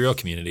 let's be real,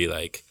 community.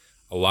 Like,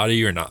 a lot of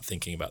you are not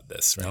thinking about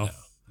this right now.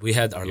 We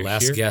had our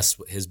last here? guest,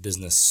 his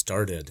business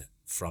started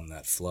from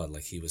that flood.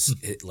 Like it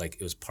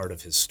was part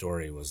of his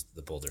story was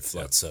the Boulder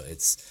flood. Yep. So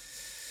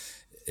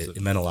it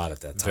meant a lot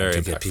at that time Very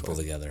to get impactful. people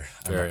together.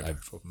 Very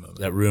impactful moment.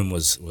 That room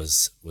was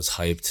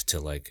hyped to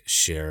like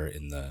share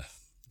in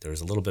there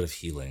was a little bit of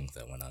healing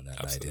that went on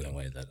that night in a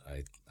way that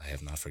I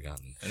have not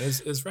forgotten. And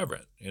it was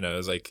reverent. It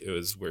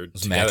was we're It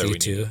was together. Mackie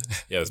too.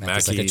 Yeah, it was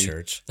Mackie's Mackie. like a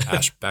church.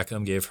 Ash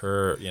Beckham gave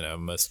her,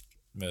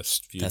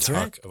 most viewed That's talk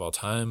right. of all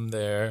time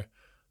there.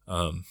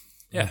 I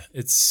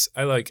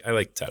like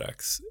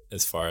TEDx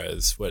as far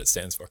as what it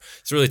stands for.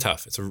 It's really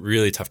tough. It's a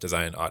really tough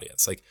design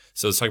audience.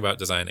 So let's talk about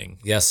designing.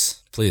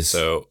 Yes, please.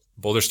 So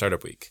Boulder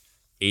Startup Week,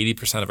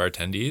 80% of our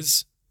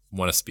attendees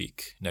want to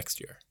speak next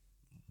year.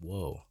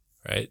 Whoa.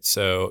 Right?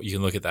 So you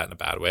can look at that in a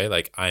bad way.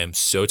 Like, I am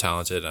so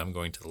talented and I'm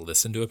going to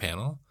listen to a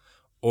panel.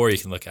 Or you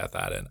can look at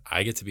that and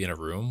I get to be in a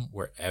room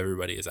where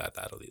everybody is at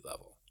that elite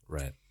level.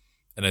 Right.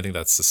 And I think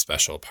that's the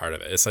special part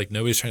of it. It's like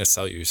nobody's trying to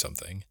sell you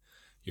something.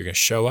 You're going to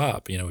show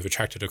up. We've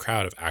attracted a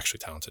crowd of actually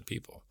talented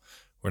people.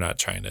 We're not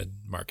trying to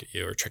market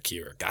you or trick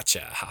you or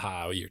gotcha,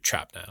 haha, you're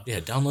trapped now.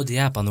 Yeah, download the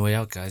app on the way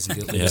out, guys,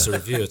 and leave us a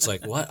review. It's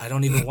like, what? I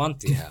don't even want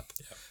the app.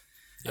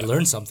 I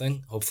learned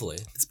something, hopefully.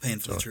 It's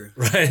painfully true.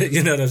 Right?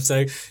 You know what I'm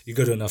saying? You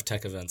go to enough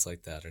tech events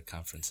like that or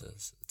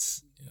conferences.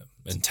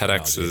 And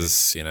TEDx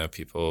is,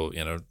 people,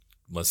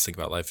 let's think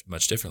about life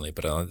much differently.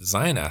 But on the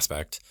design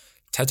aspect,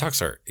 TED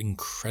Talks are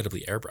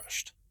incredibly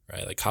airbrushed,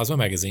 right? Like Cosmo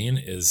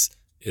Magazine is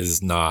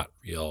not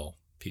real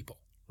people,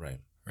 Right.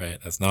 right?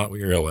 That's not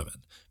real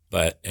women.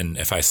 And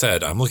if I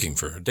said, I'm looking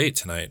for a date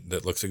tonight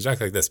that looks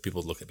exactly like this,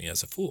 people would look at me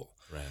as a fool.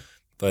 Right.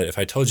 But if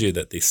I told you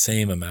that the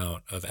same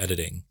amount of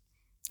editing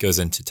goes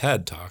into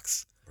TED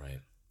Talks, Right.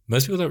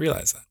 most people don't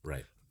realize that.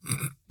 Right.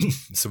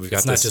 So we've got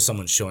It's not this. just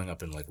someone showing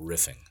up and like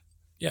riffing.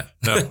 Yeah,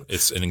 no,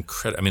 it's an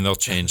incredible. I mean, they'll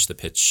change the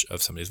pitch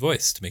of somebody's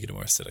voice to make it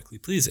more aesthetically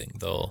pleasing.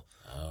 They'll,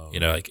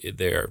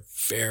 they're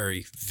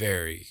very,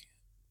 very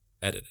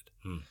edited.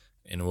 And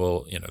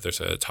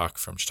there's a talk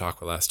from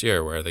Chautauqua last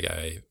year where the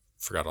guy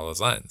forgot all his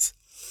lines.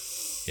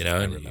 I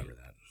remember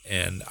that.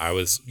 And I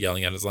was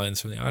yelling out his lines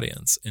from the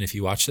audience. And if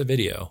you watch the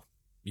video,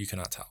 you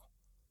cannot tell.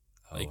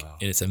 And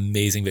it's an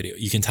amazing video.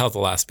 You can tell the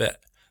last bit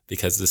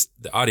because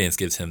the audience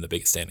gives him the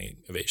biggest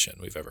standing ovation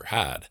we've ever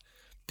had.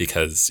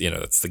 Because,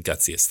 that's the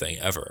gutsiest thing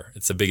ever.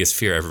 It's the biggest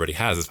fear everybody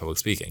has is public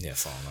speaking. Yeah,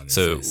 falling on your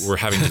So face. we're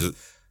having to,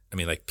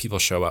 people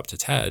show up to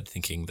TED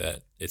thinking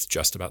that it's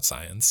just about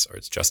science or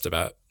it's just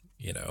about,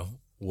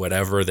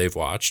 whatever they've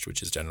watched,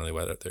 which is generally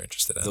what they're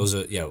interested in. Those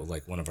are,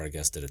 like one of our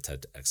guests did a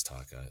TEDx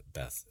talk,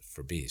 Beth,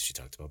 for bees. She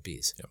talked about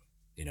bees. Yep.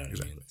 You know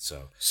what I mean?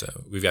 So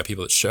we've got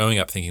people showing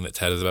up thinking that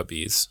TED is about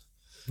bees.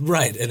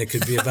 Right, and it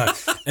could be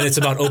about, and it's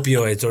about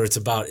opioids, or it's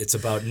about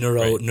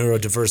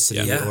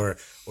neurodiversity,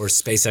 or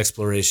space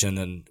exploration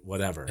and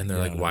whatever. And they're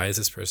like, why is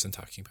this person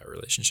talking about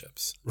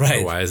relationships?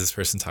 Right. Or why is this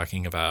person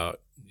talking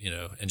about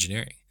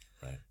engineering?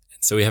 Right.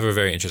 And so we have a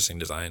very interesting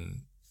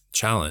design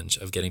challenge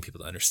of getting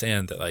people to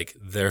understand that like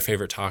their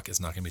favorite talk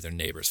is not going to be their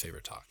neighbor's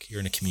favorite talk.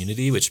 You're in a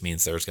community, which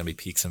means there's going to be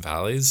peaks and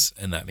valleys,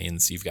 and that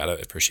means you've got to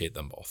appreciate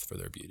them both for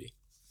their beauty.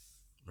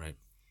 Right.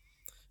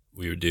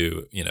 We would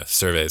do,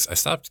 surveys. I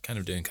stopped kind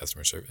of doing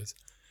customer surveys,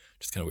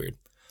 which is kind of weird.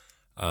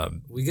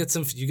 You get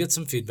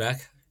some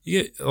feedback.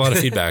 You get a lot of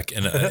feedback,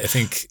 and I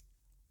think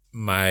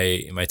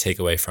my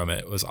takeaway from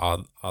it was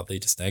oddly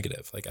just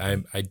negative. Like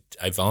I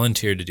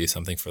volunteered to do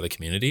something for the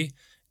community,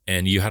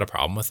 and you had a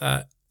problem with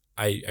that.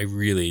 I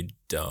really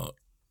don't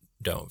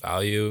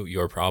value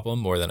your problem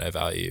more than I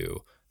value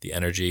the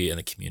energy and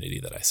the community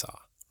that I saw.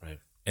 Right.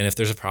 And if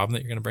there's a problem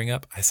that you're going to bring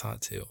up, I saw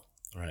it too.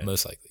 Right.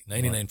 Most likely,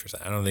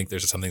 99%. I don't think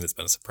there's something that's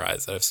been a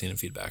surprise that I've seen in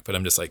feedback, but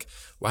I'm just like,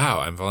 wow,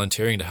 I'm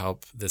volunteering to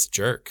help this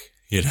jerk,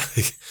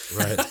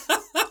 Right.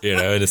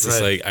 And it's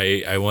just like,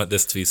 I want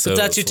this to be so. But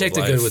that you take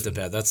the life. good with the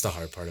bad. That's the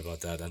hard part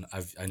about that. And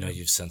I know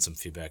you've sent some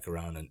feedback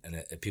around,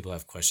 and people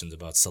have questions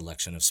about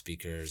selection of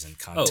speakers and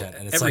content.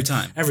 And it's every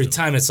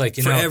time it's like,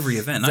 for every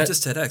event, not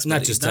just TEDx,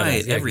 not but just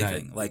Ignite, TEDx, everything.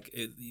 Ignite. Like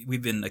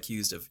we've been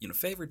accused of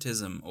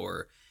favoritism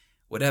or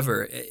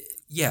whatever.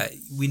 Yeah,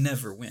 we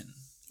never win.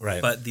 Right.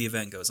 But the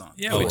event goes on.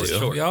 Yeah, we do.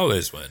 Sure. We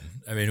always win.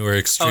 I mean, we're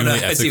extremely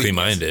ethically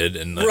minded,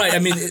 and right. I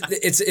mean,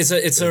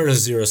 it's sort of a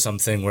zero-sum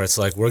thing where it's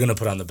like we're going to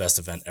put on the best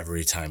event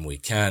every time we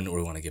can.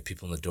 We want to get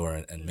people in the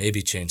door and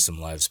maybe change some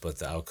lives, but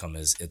the outcome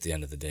is at the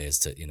end of the day is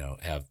to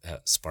have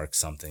spark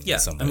something. Yeah,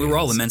 and we're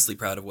all immensely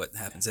proud of what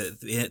happens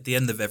at the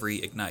end of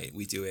every Ignite.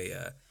 We do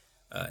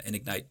an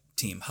Ignite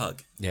team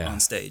hug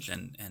on stage,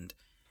 and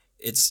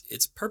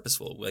it's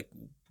purposeful. Like,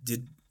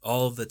 did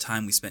all of the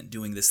time we spent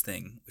doing this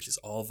thing, which is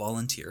all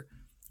volunteer,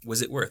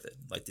 was it worth it?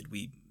 Like, did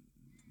we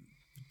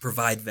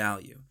provide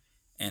value?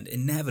 And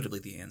inevitably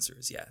the answer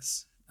is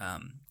yes.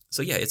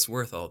 So yeah, it's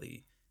worth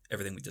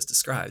everything we just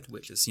described,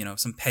 which is,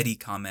 some petty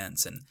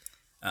comments and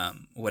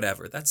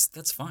whatever.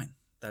 That's fine.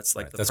 That's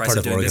like the price part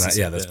of doing business.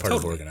 Yeah, that's part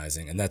of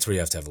organizing. And that's where you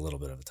have to have a little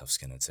bit of a tough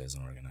skin, I'd say, as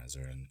an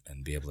organizer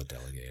and be able to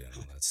delegate and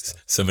all that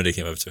stuff. Somebody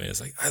came up to me and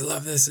was like, I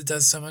love this. It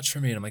does so much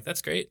for me. And I'm like,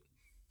 that's great.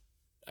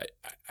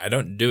 I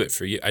don't do it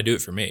for you. I do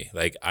it for me.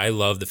 Like, I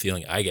love the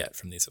feeling I get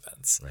from these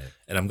events. Right.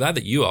 And I'm glad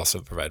that you also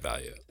provide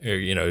value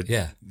or,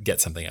 get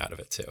something out of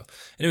it too.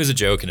 And it was a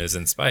joke and it was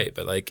in spite,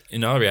 but like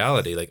in all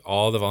reality, like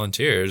all the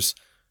volunteers,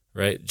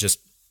 right, just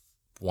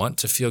want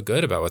to feel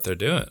good about what they're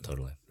doing.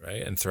 Totally.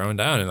 Right. And throwing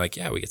down and like,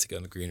 we get to go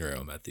in the green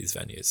room at these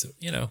venues. So,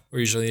 we're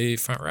usually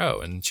front row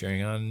and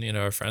cheering on,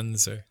 our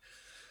friends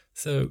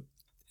so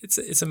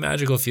it's a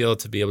magical feel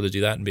to be able to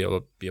do that and be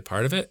able to be a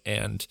part of it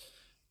and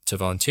to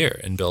volunteer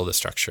and build a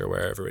structure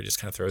where everybody just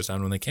kind of throws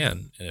down when they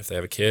can. And if they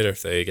have a kid or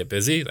if they get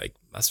busy, like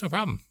that's no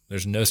problem.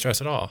 There's no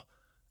stress at all.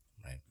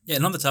 Right. Yeah.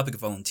 And on the topic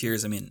of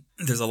volunteers, I mean,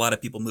 there's a lot of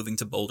people moving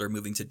to Boulder,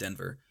 moving to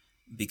Denver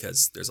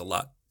because there's a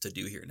lot to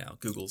do here now.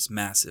 Google's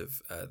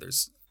massive.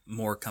 There's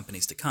more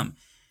companies to come.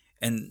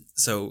 And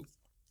so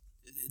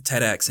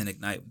TEDx and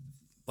Ignite,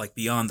 like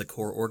beyond the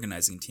core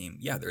organizing team,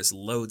 there's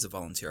loads of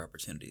volunteer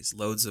opportunities,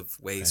 loads of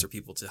ways for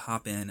people to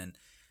hop in and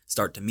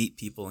start to meet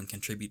people and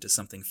contribute to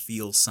something,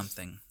 feel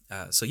something.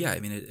 I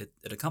mean,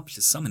 it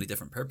accomplishes so many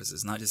different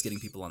purposes, not just getting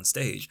people on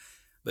stage,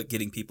 but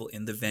getting people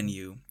in the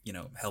venue,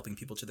 helping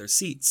people to their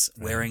seats,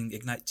 wearing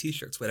Ignite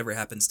t-shirts, whatever it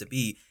happens to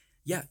be.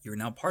 Yeah, you're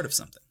now part of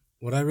something.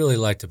 What I really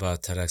liked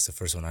about TEDx, the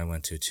first one I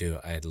went to too,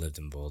 I had lived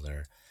in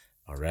Boulder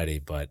already,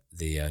 but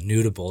the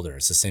New to Boulder,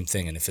 it's the same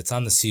thing. And if it's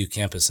on the CU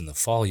campus in the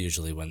fall,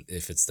 usually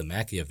if it's the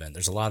Mackey event,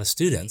 there's a lot of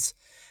students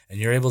and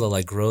you're able to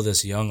like grow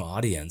this young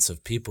audience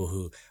of people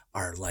who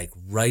are like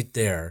right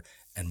there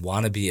and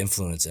want to be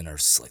influenced and are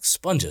like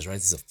sponges, right?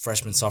 This is a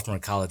freshman, sophomore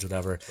in college,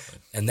 whatever.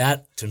 And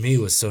that to me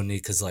was so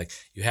neat because like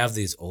you have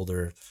these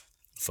older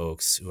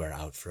folks who are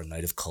out for a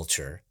night of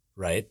culture,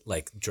 right?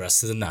 Like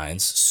dressed to the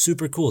nines,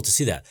 super cool to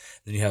see that.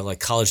 Then you have like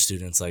college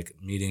students like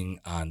meeting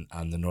on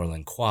the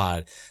Norland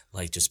Quad,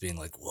 like just being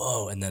like,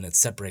 whoa. And then it's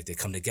separate, they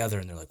come together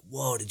and they're like,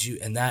 whoa, did you?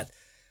 And that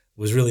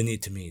was really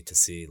neat to me to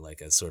see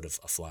like as sort of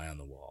a fly on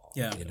the wall.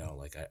 Yeah. You know,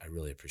 like I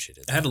really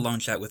appreciated that. I had a long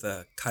chat with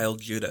Kyle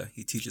Judah.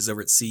 He teaches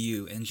over at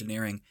CU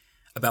engineering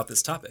about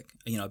this topic,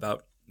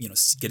 about,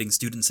 getting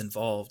students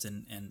involved.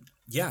 And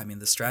yeah, I mean,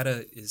 the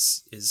strata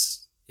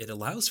it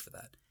allows for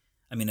that.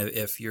 I mean,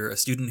 if you're a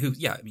student who,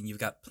 you've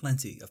got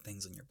plenty of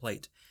things on your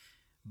plate,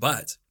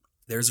 but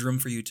there's room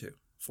for you too,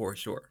 for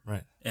sure.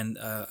 Right. And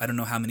I don't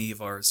know how many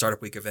of our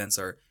Startup Week events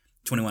are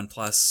 21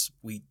 plus.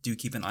 We do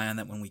keep an eye on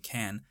that when we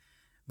can.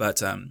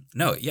 But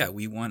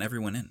we want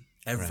everyone in.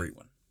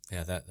 Everyone. Right.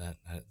 Yeah, that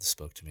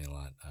spoke to me a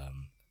lot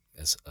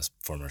as a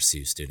former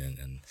CU student.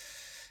 And,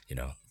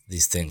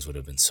 these things would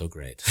have been so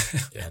great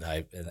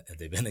had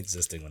they've been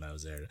existing when I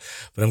was there.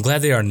 But I'm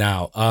glad they are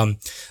now.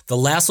 The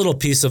last little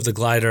piece of the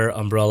Glider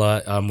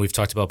umbrella, we've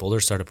talked about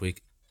Boulder Startup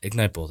Week,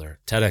 Ignite Boulder,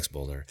 TEDx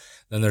Boulder.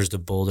 Then there's the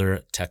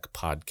Boulder Tech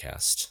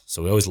Podcast.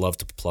 So we always love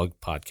to plug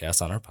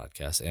podcasts on our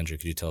podcast. Andrew,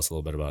 could you tell us a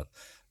little bit about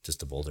just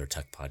the Boulder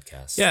Tech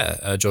Podcast?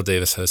 Yeah, Joel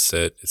Davis hosts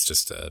it. It's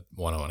just a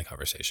one-on-one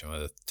conversation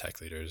with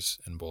tech leaders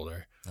in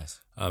Boulder. Nice.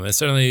 It's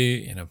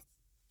certainly,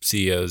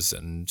 CEOs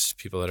and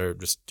people that are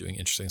just doing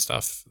interesting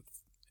stuff.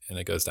 And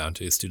it goes down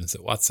to students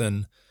at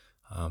Watson.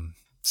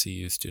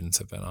 CU students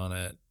have been on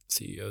it.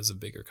 CEOs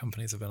of bigger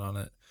companies have been on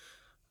it.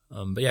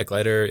 But yeah,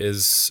 Glider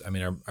is,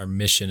 our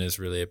mission is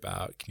really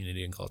about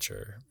community and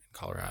culture in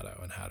Colorado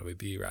and how do we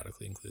be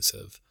radically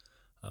inclusive.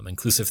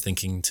 Inclusive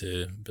thinking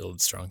to build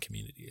strong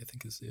community, I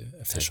think, is the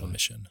official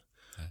mission.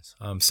 Nice.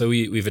 So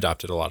we've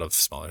adopted a lot of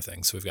smaller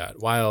things. So we've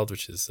got WILD,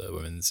 which is the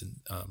Women's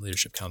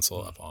Leadership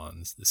Council up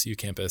on the CU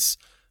campus.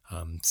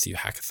 CU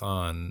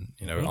Hackathon,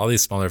 all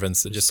these smaller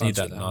events that just need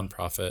that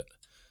nonprofit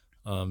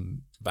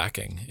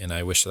backing. And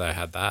I wish that I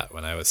had that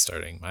when I was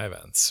starting my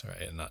events,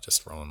 right? And not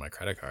just rolling my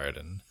credit card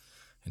and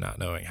not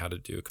knowing how to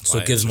do compliance. So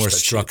it gives more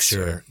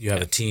structure. You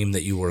have a team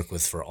that you work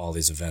with for all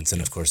these events.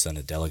 And of course, then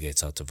it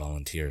delegates out to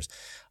volunteers.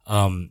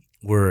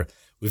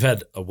 We've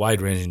had a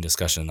wide-ranging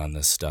discussion on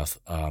this stuff.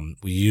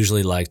 We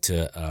usually like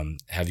to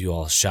have you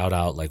all shout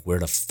out like where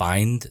to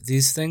find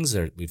these things.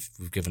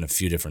 We've given a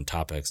few different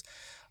topics.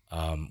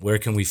 Where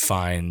can we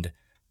find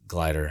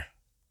Glider?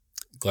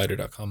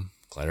 Glider.com.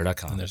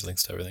 Glider.com. And there's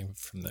links to everything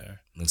from there.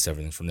 It's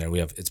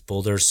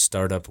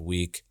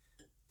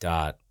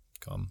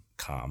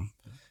boulderstartupweek.com,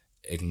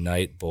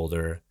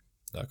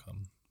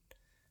 igniteboulder.com,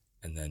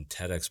 and then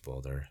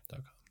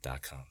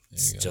TEDxboulder.com.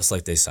 It's just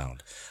like they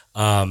sound.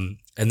 And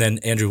then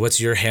Andrew, what's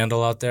your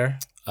handle out there?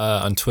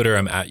 On Twitter,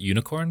 I'm at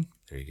Unicorn.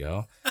 There you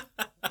go.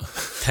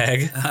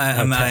 Peg?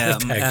 I'm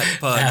at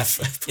Pug.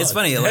 F. It's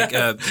funny, like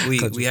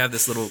we have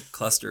this little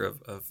cluster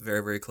of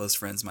very, very close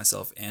friends,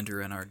 myself,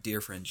 Andrew, and our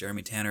dear friend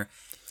Jeremy Tanner.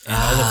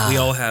 And we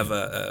all have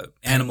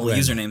animal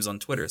usernames on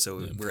Twitter.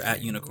 So we're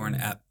at Unicorn,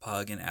 at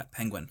Pug, and at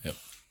Penguin. Yep.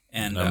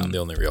 And I'm the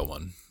only real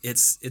one.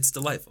 It's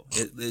delightful.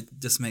 It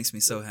just makes me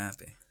so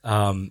happy.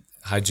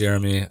 Hi,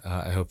 Jeremy.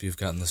 I hope you've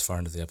gotten this far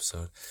into the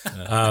episode.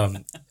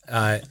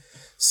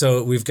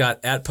 So we've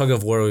got at Pug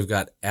of War. We've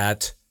got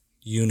at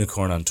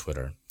Unicorn on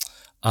Twitter.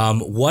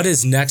 What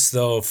is next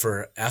though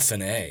for F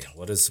and A?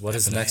 What is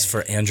next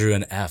for Andrew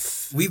and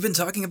F? We've been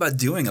talking about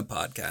doing a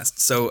podcast.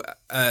 So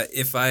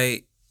if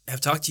I have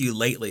talked to you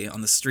lately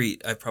on the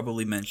street, I've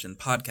probably mentioned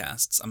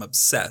podcasts. I'm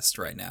obsessed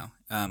right now.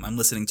 I'm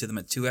listening to them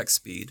at 2x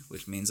speed,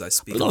 which means I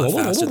speak a lot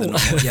faster than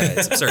normal. Yeah,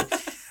 it's absurd.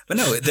 But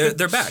no,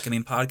 they're back.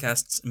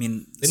 Podcasts.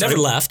 They never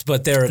left,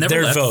 but they're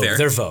vogue.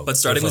 They're vogue. But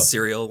starting with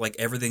Serial, like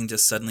everything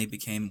just suddenly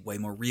became way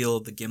more real.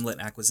 The Gimlet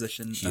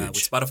acquisition with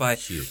Spotify,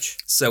 huge.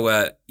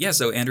 So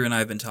so Andrew and I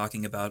have been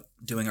talking about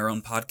doing our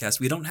own podcast.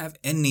 We don't have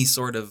any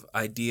sort of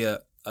idea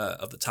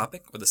of the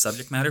topic or the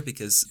subject matter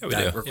because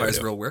that requires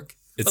real work.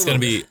 It's gonna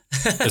be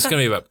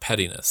about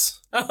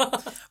pettiness.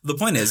 The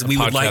point is, we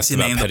would like to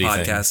name the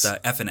podcast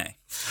F&A.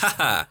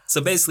 So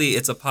basically,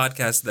 it's a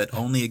podcast that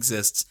only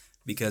exists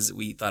because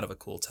we thought of a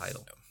cool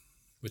title.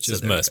 Which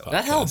is most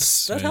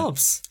podcasts. That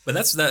helps. But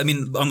that's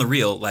on the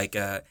real,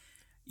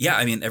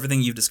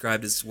 everything you've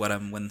described is what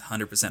I'm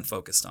 100%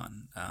 focused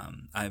on.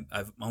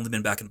 I've only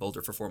been back in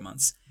Boulder for 4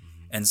 months.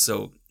 Mm-hmm. And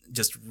so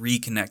just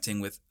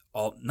reconnecting with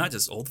not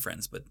just old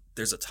friends, but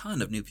there's a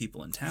ton of new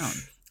people in town,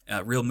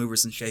 real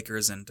movers and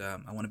shakers, and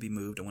I want to be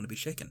moved, I want to be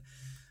shaken.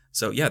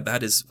 So yeah,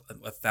 that is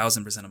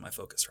 1,000% of my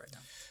focus right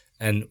now.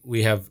 And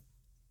we have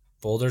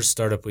Boulder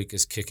Startup Week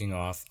is kicking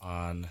off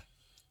on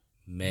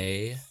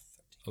May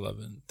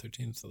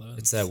 13th, 11th.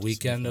 It's that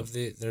weekend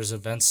there's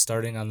events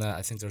starting on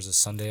I think there's a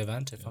Sunday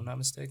event, if I'm not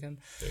mistaken.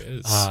 There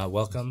is.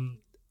 Welcome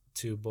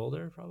to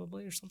Boulder,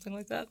 probably, or something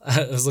like that.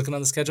 I was looking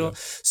on the schedule. Yeah.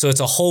 So it's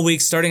a whole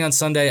week starting on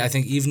Sunday, I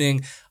think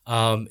evening,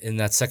 in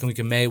that second week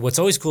of May. What's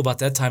always cool about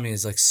that timing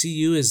is like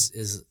CU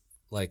is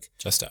like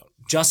just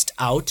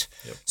out.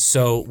 Yep.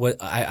 So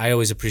what I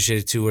always appreciate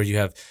it too, where you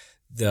have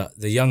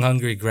the young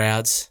hungry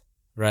grads,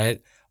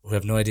 right, who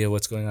have no idea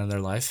what's going on in their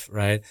life,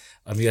 right?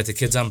 You got the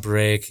kids on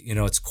break.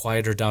 It's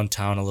quieter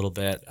downtown a little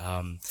bit.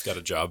 It's got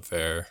a job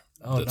fair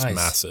that's nice.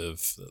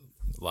 massive.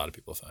 A lot of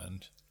people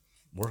find.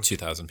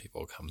 2,000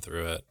 people come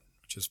through it,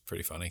 which is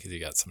pretty funny because you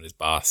got somebody's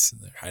boss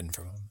and they're hiding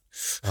from him.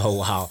 Oh,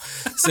 wow.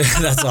 So,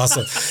 that's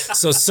awesome.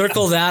 So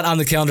circle that on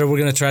the calendar. We're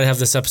going to try to have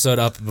this episode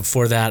up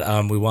before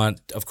that. We want,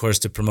 of course,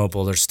 to promote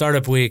Boulder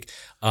Startup Week.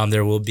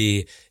 There will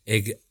be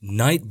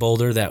Ignite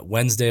Boulder that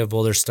Wednesday of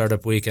Boulder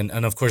Startup Week.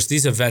 And of course,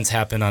 these events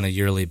happen on a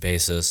yearly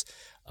basis.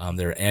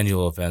 They're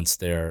annual events.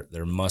 They're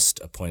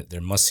must-see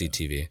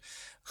TV.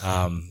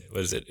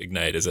 What is it?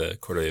 Ignite is a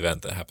quarterly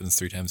event that happens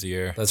 3 times a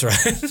year. That's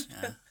right.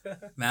 Yeah.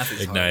 Math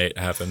is Ignite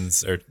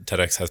happens, or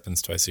TEDx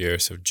happens twice a year.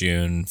 So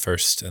June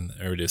 1st, and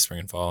we do spring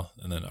and fall,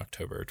 and then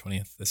October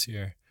 20th this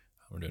year.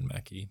 We're doing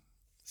Mackie.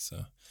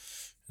 So,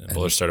 and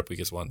Boulder Startup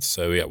Week is once.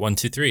 So we got 1,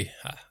 2, 3.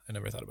 I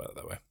never thought about it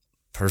that way.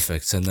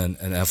 Perfect. And then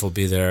F will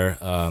be there,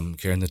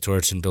 carrying the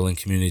torch and building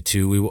community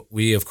too.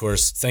 We of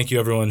course, thank you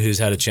everyone who's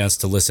had a chance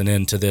to listen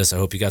in to this. I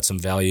hope you got some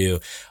value.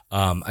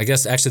 I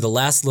guess actually the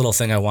last little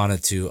thing I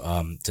wanted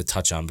to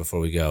touch on before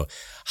we go,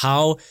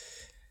 how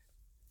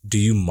do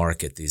you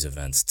market these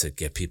events to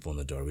get people in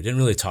the door? We didn't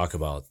really talk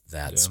about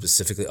that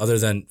specifically, other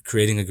than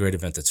creating a great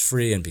event that's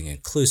free and being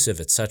inclusive,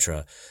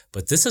 etc.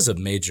 But this is a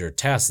major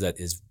task that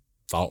is,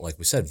 like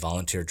we said,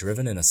 volunteer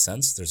driven in a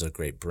sense. There's a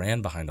great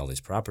brand behind all these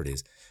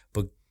properties,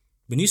 but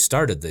when you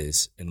started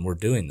these and we're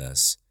doing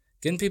this,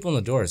 getting people in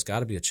the door has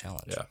got to be a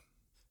challenge.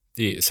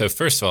 Yeah. So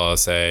first of all, I'll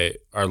say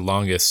our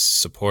longest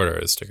supporter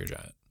is Sticker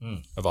Giant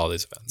of all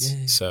these events.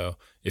 Yay. So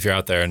if you're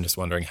out there and just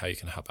wondering how you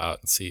can help out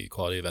and see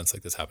quality events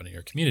like this happen in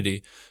your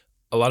community,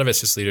 a lot of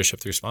it's just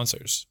leadership through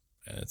sponsors,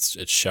 and it's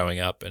showing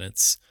up and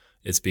it's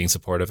being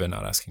supportive and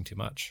not asking too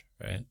much,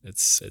 right?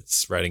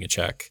 It's writing a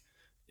check,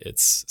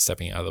 it's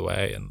stepping out of the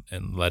way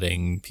and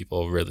letting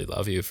people really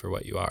love you for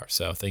what you are.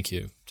 So thank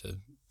you to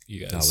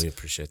you guys. No, we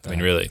appreciate that. I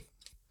mean, really.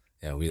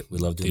 Yeah, we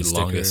love doing the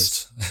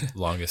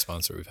longest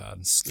sponsor we've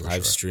had.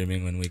 Live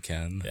streaming when we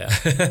can. Yeah.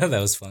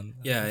 That was fun.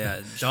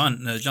 Yeah.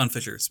 John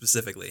Fisher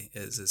specifically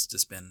has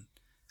just been,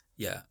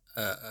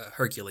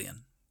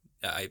 Herculean.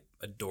 I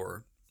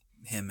adore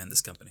him and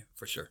this company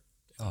for sure.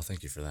 Oh,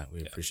 thank you for that.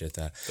 We appreciate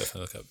that.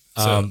 Definitely look up.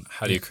 So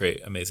how do you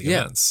create amazing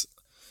events?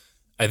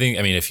 I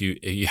mean, if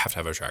you have to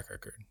have a track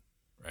record,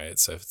 right?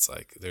 So it's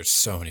like there's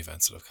so many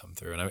events that have come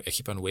through, and I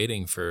keep on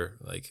waiting for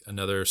like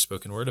another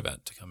spoken word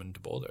event to come into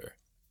Boulder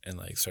and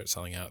like start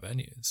selling out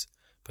venues,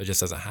 but it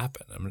just doesn't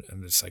happen.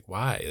 I'm just like,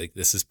 why? Like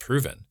this is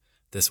proven.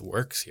 This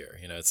works here.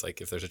 It's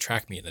like if there's a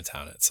track meet in a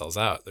town, it sells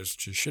out. There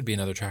should be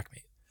another track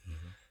meet,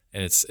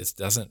 and it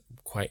doesn't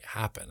quite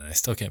happen. And I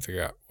still can't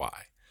figure out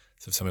why.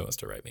 So if somebody wants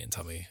to write me and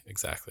tell me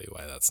exactly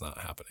why that's not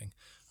happening,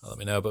 let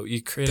me know. But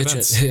you create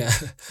events.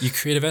 You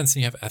create events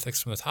and you have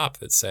ethics from the top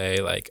that say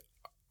like,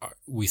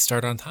 we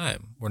start on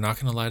time. We're not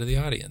going to lie to the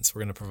audience.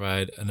 We're going to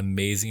provide an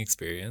amazing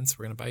experience.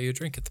 We're going to buy you a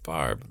drink at the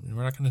bar.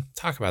 We're not going to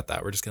talk about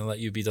that. We're just going to let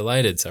you be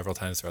delighted several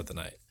times throughout the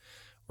night.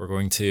 We're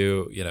going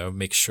to,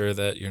 make sure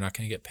that you're not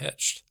going to get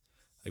pitched.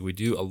 Like we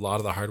do a lot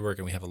of the hard work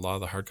and we have a lot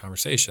of the hard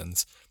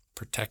conversations,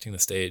 protecting the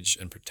stage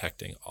and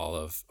protecting all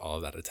of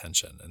that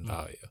attention and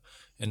value.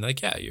 And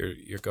like,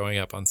 you're going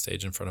up on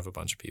stage in front of a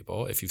bunch of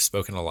people. If you've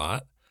spoken a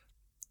lot,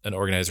 an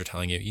organizer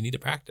telling you need to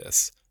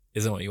practice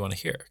isn't what you want to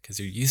hear because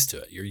you're used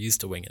to it. You're used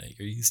to winging it.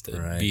 You're used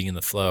to being in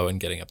the flow and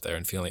getting up there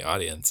and feeling the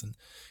audience. And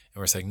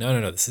we're saying,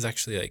 no, this is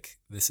actually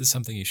this is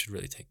something you should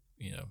really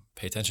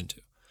pay attention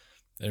to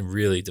and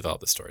really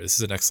develop the story. This is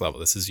the next level.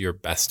 This is your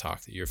best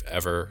talk that you've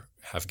ever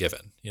have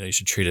given. You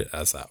should treat it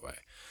as that way.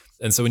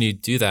 And so when you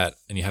do that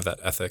and you have that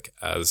ethic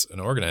as an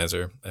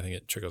organizer, I think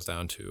it trickles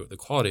down to the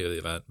quality of the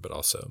event, but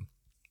also,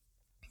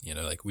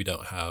 we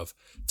don't have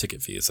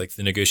ticket fees. Like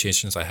the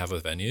negotiations I have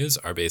with venues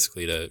are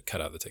basically to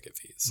cut out the ticket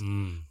fees,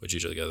 which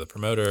usually go to the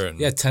promoter. And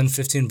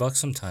 $10-15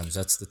 sometimes.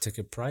 That's the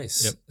ticket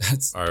price. Yep.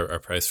 Our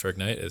price for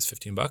Ignite is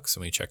 $15.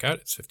 When we check out,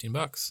 it's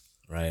 $15.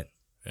 Right.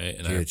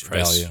 And huge our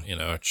price,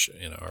 value.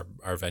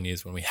 Our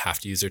venues, when we have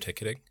to use their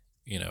ticketing,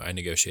 I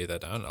negotiate that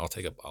down and I'll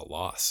take a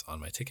loss on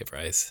my ticket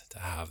price to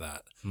have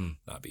that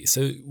not be.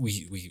 So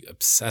we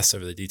obsess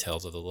over the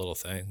details of the little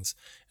things.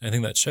 And I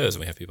think that shows. And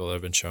we have people that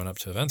have been showing up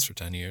to events for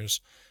 10 years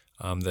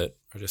that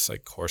are just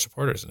like core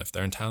supporters. And if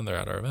they're in town, they're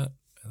at our event.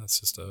 And that's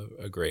just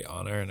a great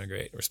honor and a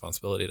great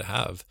responsibility to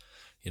have.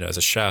 As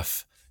a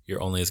chef,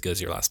 you're only as good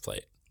as your last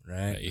plate.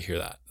 Right. You hear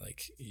that.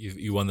 Like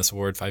you won this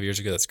award 5 years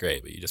ago. That's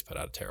great. But you just put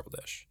out a terrible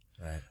dish.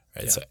 Right.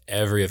 Yeah. So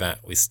every event,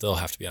 we still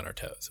have to be on our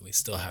toes and we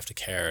still have to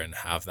care and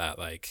have that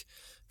like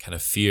kind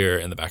of fear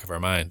in the back of our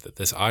mind that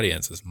this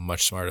audience is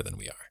much smarter than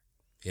we are.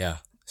 Yeah.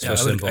 I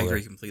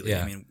agree completely.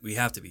 Yeah. I mean, we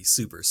have to be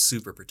super,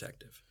 super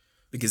protective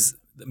because,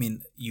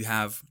 you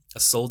have a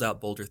sold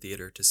out Boulder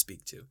Theater to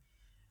speak to,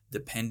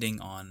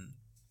 depending on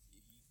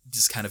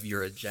just kind of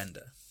your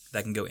agenda.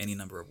 That can go any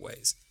number of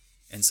ways.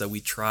 And so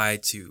we try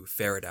to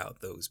ferret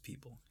out those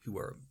people who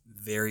are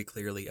very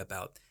clearly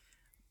about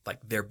like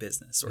their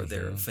business or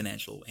their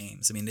financial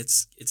aims. I mean,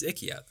 it's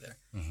icky out there.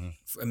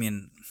 I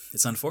mean,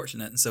 it's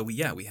unfortunate. And so we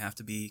have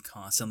to be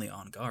constantly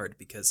on guard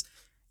because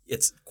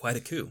it's quite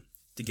a coup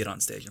to get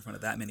on stage in front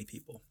of that many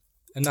people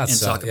and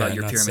talk about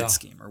your pyramid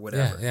scheme or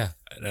whatever. Yeah.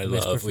 And I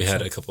love, we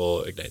had a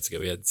couple Ignites ago,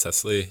 we had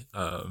Cecily,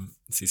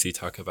 CC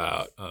talk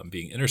about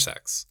being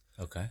intersex.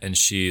 Okay. And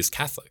she's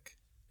Catholic.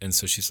 And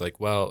so she's like,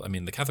 well, I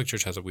mean, the Catholic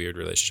Church has a weird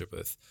relationship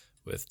with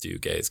do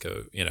gays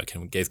go,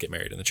 can gays get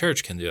married in the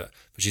church? Can do that.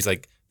 But she's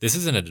like, this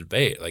isn't a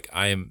debate. Like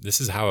this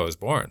is how I was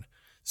born.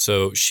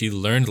 So she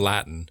learned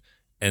Latin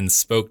and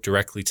spoke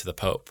directly to the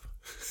Pope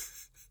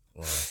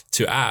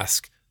to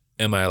ask,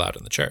 am I allowed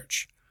in the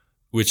church?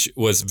 Which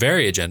was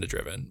very agenda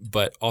driven,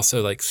 but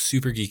also like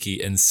super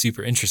geeky and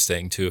super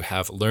interesting to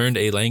have learned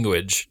a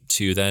language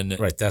to then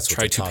that's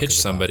try to pitch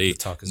somebody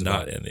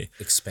not in the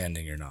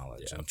expanding your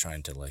knowledge and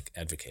trying to like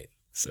advocate.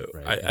 So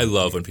I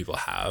love when people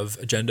have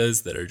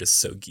agendas that are just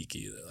so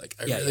geeky. They're like,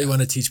 I really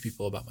want to teach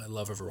people about my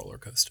love of roller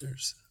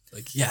coasters.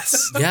 Like,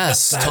 yes.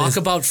 Talk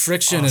about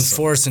friction and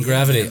force and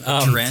gravity.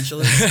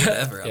 Tarantulas,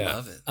 whatever. I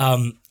love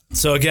it.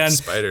 So again,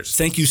 Spiders.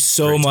 Thank you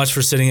so much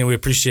for sitting in. We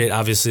appreciate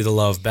obviously the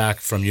love back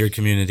from your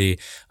community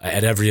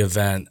at every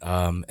event.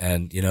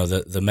 And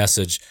the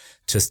message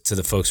to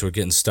the folks who are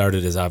getting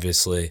started is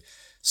obviously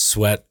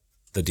sweat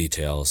the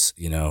details,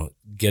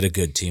 get a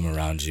good team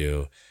around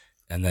you.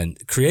 And then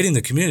creating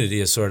the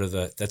community is sort of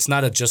that's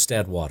not a just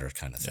add water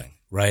kind of thing,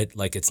 right?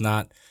 Like it's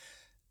not,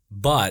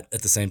 but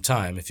at the same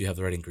time, if you have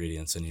the right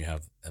ingredients and you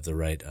have the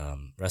right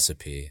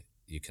recipe,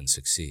 you can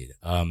succeed.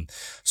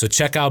 So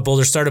check out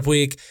Boulder Startup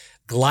Week.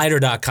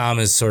 Glider.com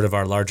is sort of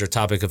our larger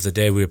topic of the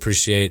day. We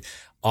appreciate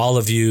all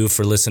of you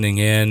for listening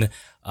in.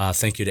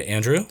 Thank you to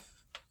Andrew.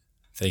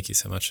 Thank you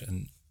so much.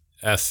 And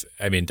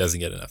doesn't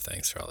get enough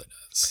thanks for all he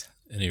does.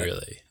 And he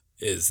really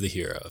is the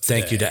hero of the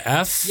Thank you to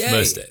F. Yay.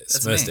 Most days.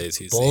 That's Most me. days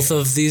he's Both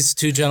of these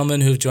two gentlemen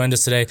who've joined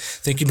us today.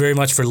 Thank you very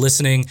much for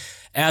listening.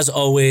 As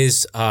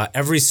always,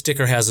 every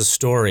sticker has a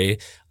story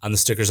on the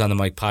Stickers on the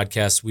Mic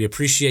podcast. We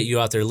appreciate you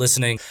out there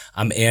listening.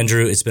 I'm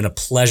Andrew. It's been a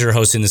pleasure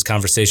hosting this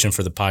conversation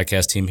for the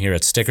podcast team here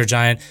at Sticker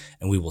Giant,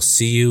 and we will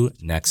see you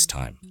next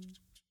time.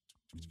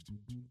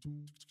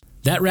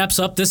 That wraps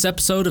up this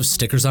episode of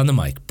Stickers on the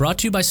Mic, brought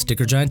to you by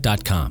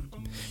StickerGiant.com.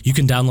 You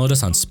can download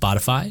us on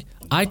Spotify,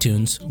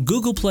 iTunes,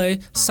 Google Play,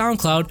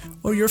 SoundCloud,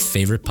 or your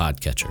favorite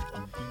podcatcher.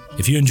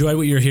 If you enjoy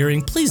what you're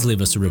hearing, please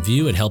leave us a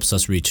review. It helps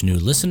us reach new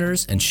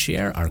listeners and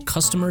share our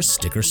customers'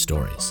 sticker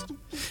stories.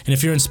 And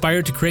if you're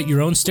inspired to create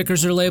your own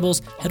stickers or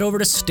labels, head over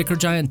to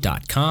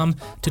StickerGiant.com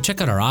to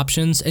check out our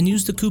options and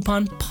use the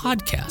coupon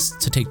PODCAST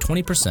to take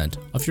 20%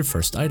 off your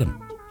first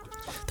item.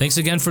 Thanks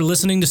again for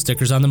listening to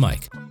Stickers on the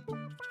Mic.